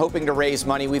and hoping to raise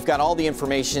money. We've got all the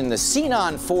information in the Scene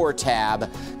on 4 tab.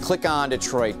 Click on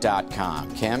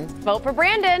Detroit.com. Kim? Vote for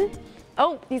Brandon.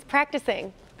 Oh, he's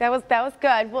practicing. That was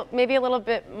good. Well, maybe a little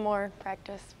bit more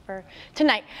practice for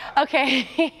tonight.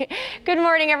 Okay. Good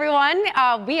morning, everyone.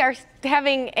 We are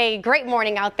having a great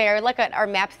morning out there. Look at our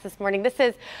maps this morning. This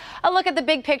is a look at the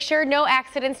big picture. No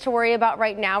accidents to worry about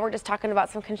right now. We're just talking about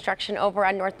some construction over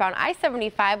on northbound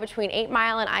I-75 between 8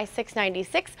 Mile and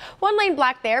I-696. One lane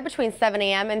block there between 7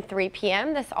 a.m. and 3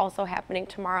 p.m. This also happening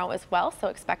tomorrow as well, so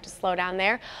expect to slow down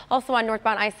there. Also on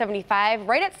northbound I-75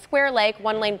 right at Square Lake,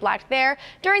 one lane blocked there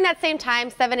during that same time,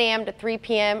 7 a.m. to 3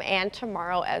 p.m. and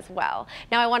tomorrow as well.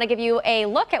 Now I want to give you a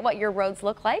look at what your roads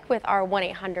look like with our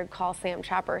 1-800-CALL Sam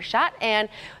Chopper shot. And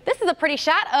this is a pretty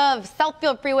shot of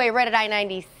Southfield Freeway right at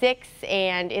I-96,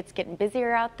 and it's getting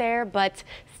busier out there, but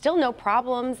still no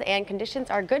problems, and conditions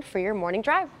are good for your morning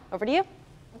drive. Over to you.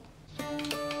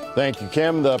 Thank you,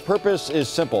 Kim. The purpose is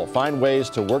simple. Find ways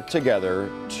to work together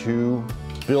to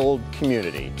build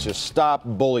community, to stop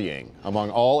bullying among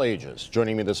all ages.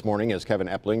 Joining me this morning is Kevin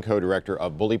Epling, co-director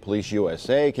of Bully Police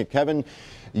USA. Kevin,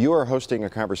 you are hosting a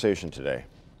conversation today.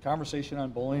 Conversation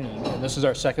on bullying, and this is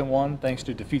our second one, thanks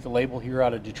to Defeat the Label here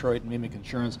out of Detroit and Mimic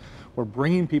Insurance. We're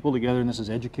bringing people together, and this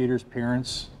is educators,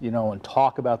 parents, and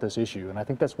talk about this issue. And I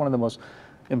think that's one of the most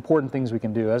important things we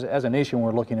can do. As a nation,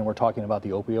 we're talking about the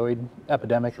opioid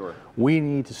epidemic. Sure. We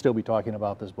need to still be talking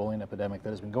about this bullying epidemic that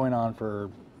has been going on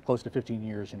for close to 15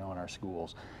 years, in our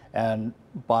schools. And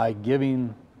by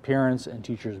giving parents and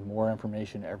teachers more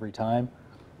information every time,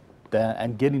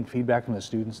 and getting feedback from the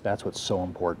students, that's what's so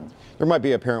important. There might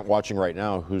be a parent watching right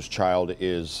now whose child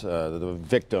is the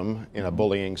victim in a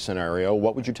bullying scenario.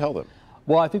 What would you tell them?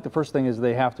 Well, I think the first thing is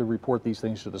they have to report these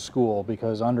things to the school,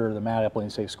 because under the Matt Epling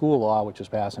Safe School Law, which was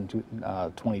passed in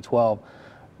 2012,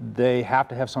 they have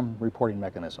to have some reporting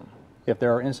mechanism. If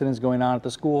there are incidents going on at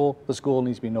the school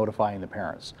needs to be notifying the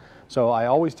parents. So I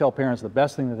always tell parents the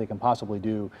best thing that they can possibly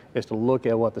do is to look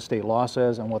at what the state law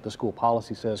says and what the school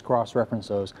policy says, cross-reference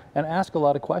those, and ask a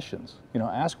lot of questions.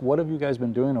 Ask, what have you guys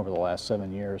been doing over the last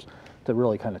 7 years to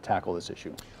really kind of tackle this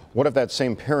issue. What if that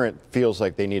same parent feels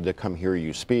like they need to come hear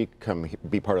you speak, come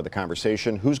be part of the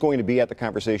conversation? Who's going to be at the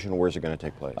conversation? Where's it going to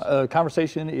take place?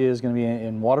 Conversation is going to be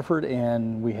in Waterford,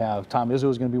 and we have Tom Izzo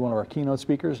is going to be one of our keynote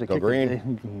speakers. Go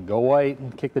green. Go white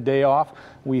and kick the day off.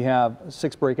 We have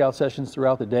 6 breakout sessions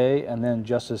throughout the day, and then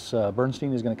Justice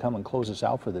Bernstein is going to come and close us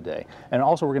out for the day. And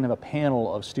also we're going to have a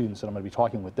panel of students that I'm going to be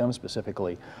talking with them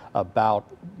specifically about,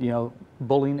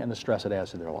 bullying and the stress it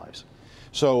adds to their lives.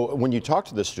 So when you talk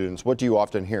to the students, what do you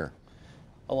often hear?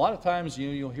 A lot of times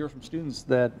you'll hear from students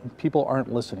that people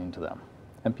aren't listening to them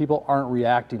and people aren't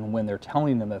reacting when they're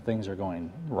telling them that things are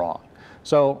going wrong.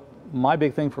 So my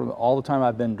big thing for all the time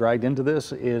I've been dragged into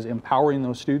this is empowering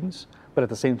those students, but at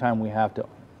the same time we have to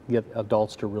get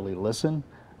adults to really listen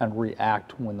and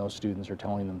react when those students are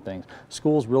telling them things.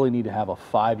 Schools really need to have a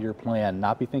 5-year plan,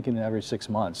 not be thinking every 6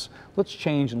 months. Let's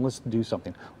change and let's do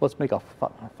something. Let's make a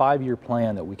 5-year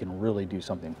plan that we can really do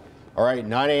something. All right,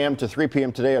 9 a.m. to 3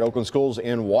 p.m. today at Oakland Schools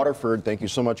in Waterford. Thank you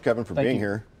so much, Kevin, for being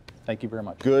here. Thank you very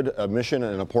much. Good mission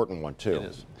and an important one, too. It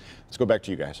is. Let's go back to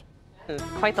you guys.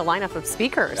 Quite the lineup of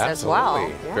speakers as Absolutely. well.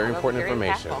 Yeah, very important very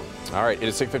information. impactful. All right, it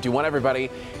is 6:51, everybody.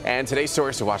 And today's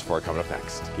stories to watch for coming up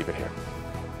next. Keep it here.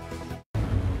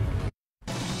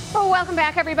 Well, welcome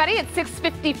back, everybody. It's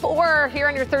 6:54 here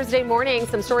on your Thursday morning.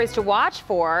 Some stories to watch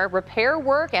for. Repair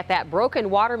work at that broken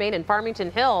water main in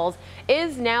Farmington Hills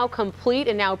is now complete,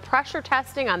 and now pressure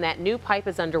testing on that new pipe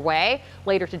is underway.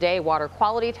 Later today, water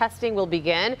quality testing will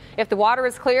begin. If the water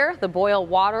is clear, the boil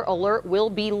water alert will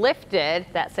be lifted.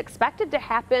 That's expected to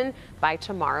happen by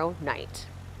tomorrow night.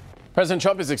 President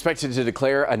Trump is expected to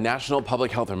declare a national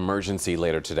public health emergency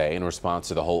later today in response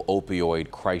to the whole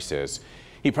opioid crisis.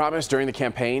 He promised during the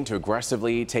campaign to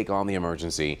aggressively take on the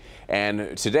emergency,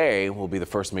 and today will be the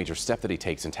first major step that he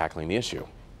takes in tackling the issue.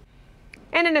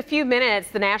 And in a few minutes,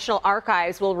 the National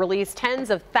Archives will release tens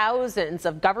of thousands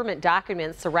of government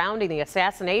documents surrounding the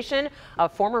assassination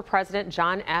of former President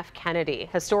John F. Kennedy.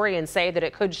 Historians say that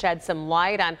it could shed some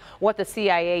light on what the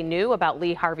CIA knew about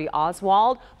Lee Harvey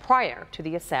Oswald prior to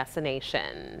the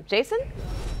assassination. Jason?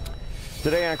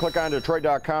 Today on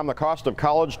ClickOnDetroit.com, the cost of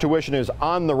college tuition is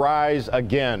on the rise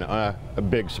again. A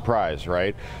big surprise,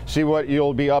 right? See what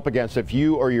you'll be up against if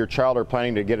you or your child are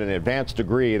planning to get an advanced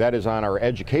degree. That is on our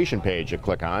education page at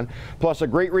Click On. Plus, a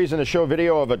great reason to show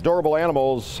video of adorable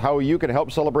animals, how you can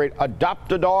help celebrate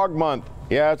Adopt a Dog Month.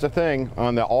 Yeah, it's a thing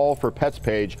on the All for Pets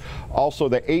page. Also,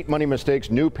 the 8 money mistakes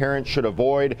new parents should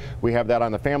avoid. We have that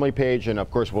on the family page. And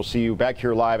of course, we'll see you back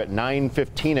here live at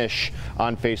 9:15-ish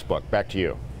on Facebook. Back to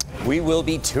you. We will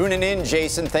be tuning in,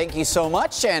 Jason. Thank you so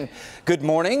much. And good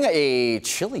morning. A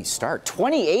chilly start.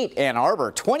 28 Ann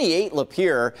Arbor, 28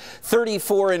 Lapeer,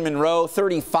 34 in Monroe,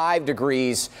 35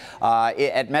 degrees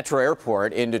at Metro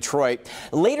Airport in Detroit.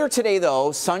 Later today,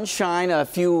 though, sunshine, a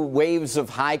few waves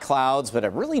of high clouds, but a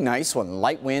really nice one.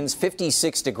 Light winds,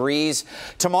 56 degrees.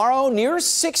 Tomorrow, near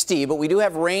 60, but we do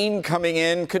have rain coming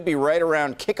in. Could be right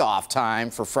around kickoff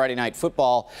time for Friday Night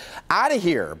Football. Out of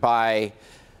here by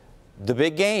the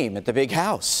big game at the big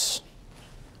house.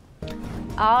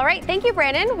 All right, thank you,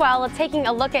 Brandon. Well, taking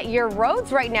a look at your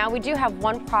roads right now, we do have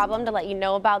one problem to let you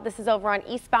know about. This is over on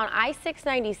eastbound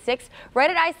I-696. Right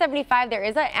at I-75, there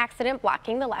is an accident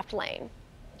blocking the left lane.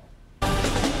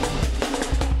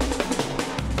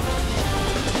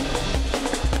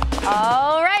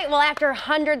 All right, well, after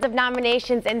hundreds of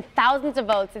nominations and thousands of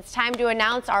votes, it's time to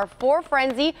announce our For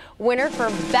Frenzy winner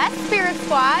for Best Spirit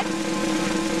Squad.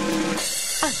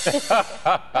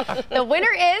 The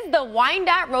winner is the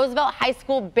Wyandotte Roosevelt High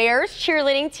School Bears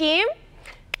cheerleading team.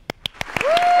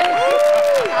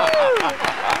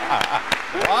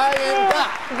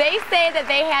 They say that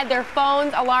they had their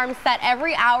phones alarms set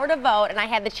every hour to vote, and I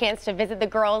had the chance to visit the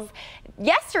girls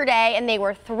yesterday, and they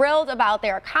were thrilled about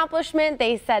their accomplishment.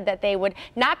 They said that they would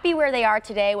not be where they are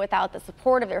today without the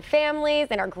support of their families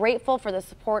and are grateful for the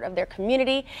support of their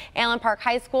community. Allen Park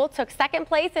High School took second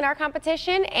place in our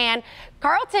competition, and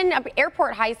Carlton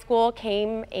Airport High School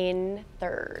came in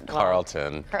third.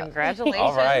 Carlton. Congratulations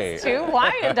All right. to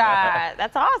Wyandotte.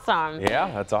 That's awesome.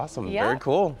 Yeah, that's awesome. Yeah. Very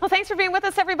cool. Well, thanks for being with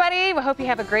us, everybody. We hope you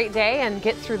have a great day and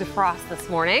get through the frost this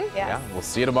morning. Yeah, we'll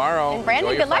see you tomorrow. And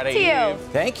Brandon, Enjoy your good luck Friday to you.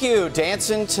 Eve. Thank you.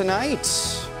 Dancing tonight.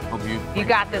 Hope You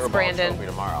got this, Brandon.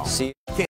 Tomorrow. See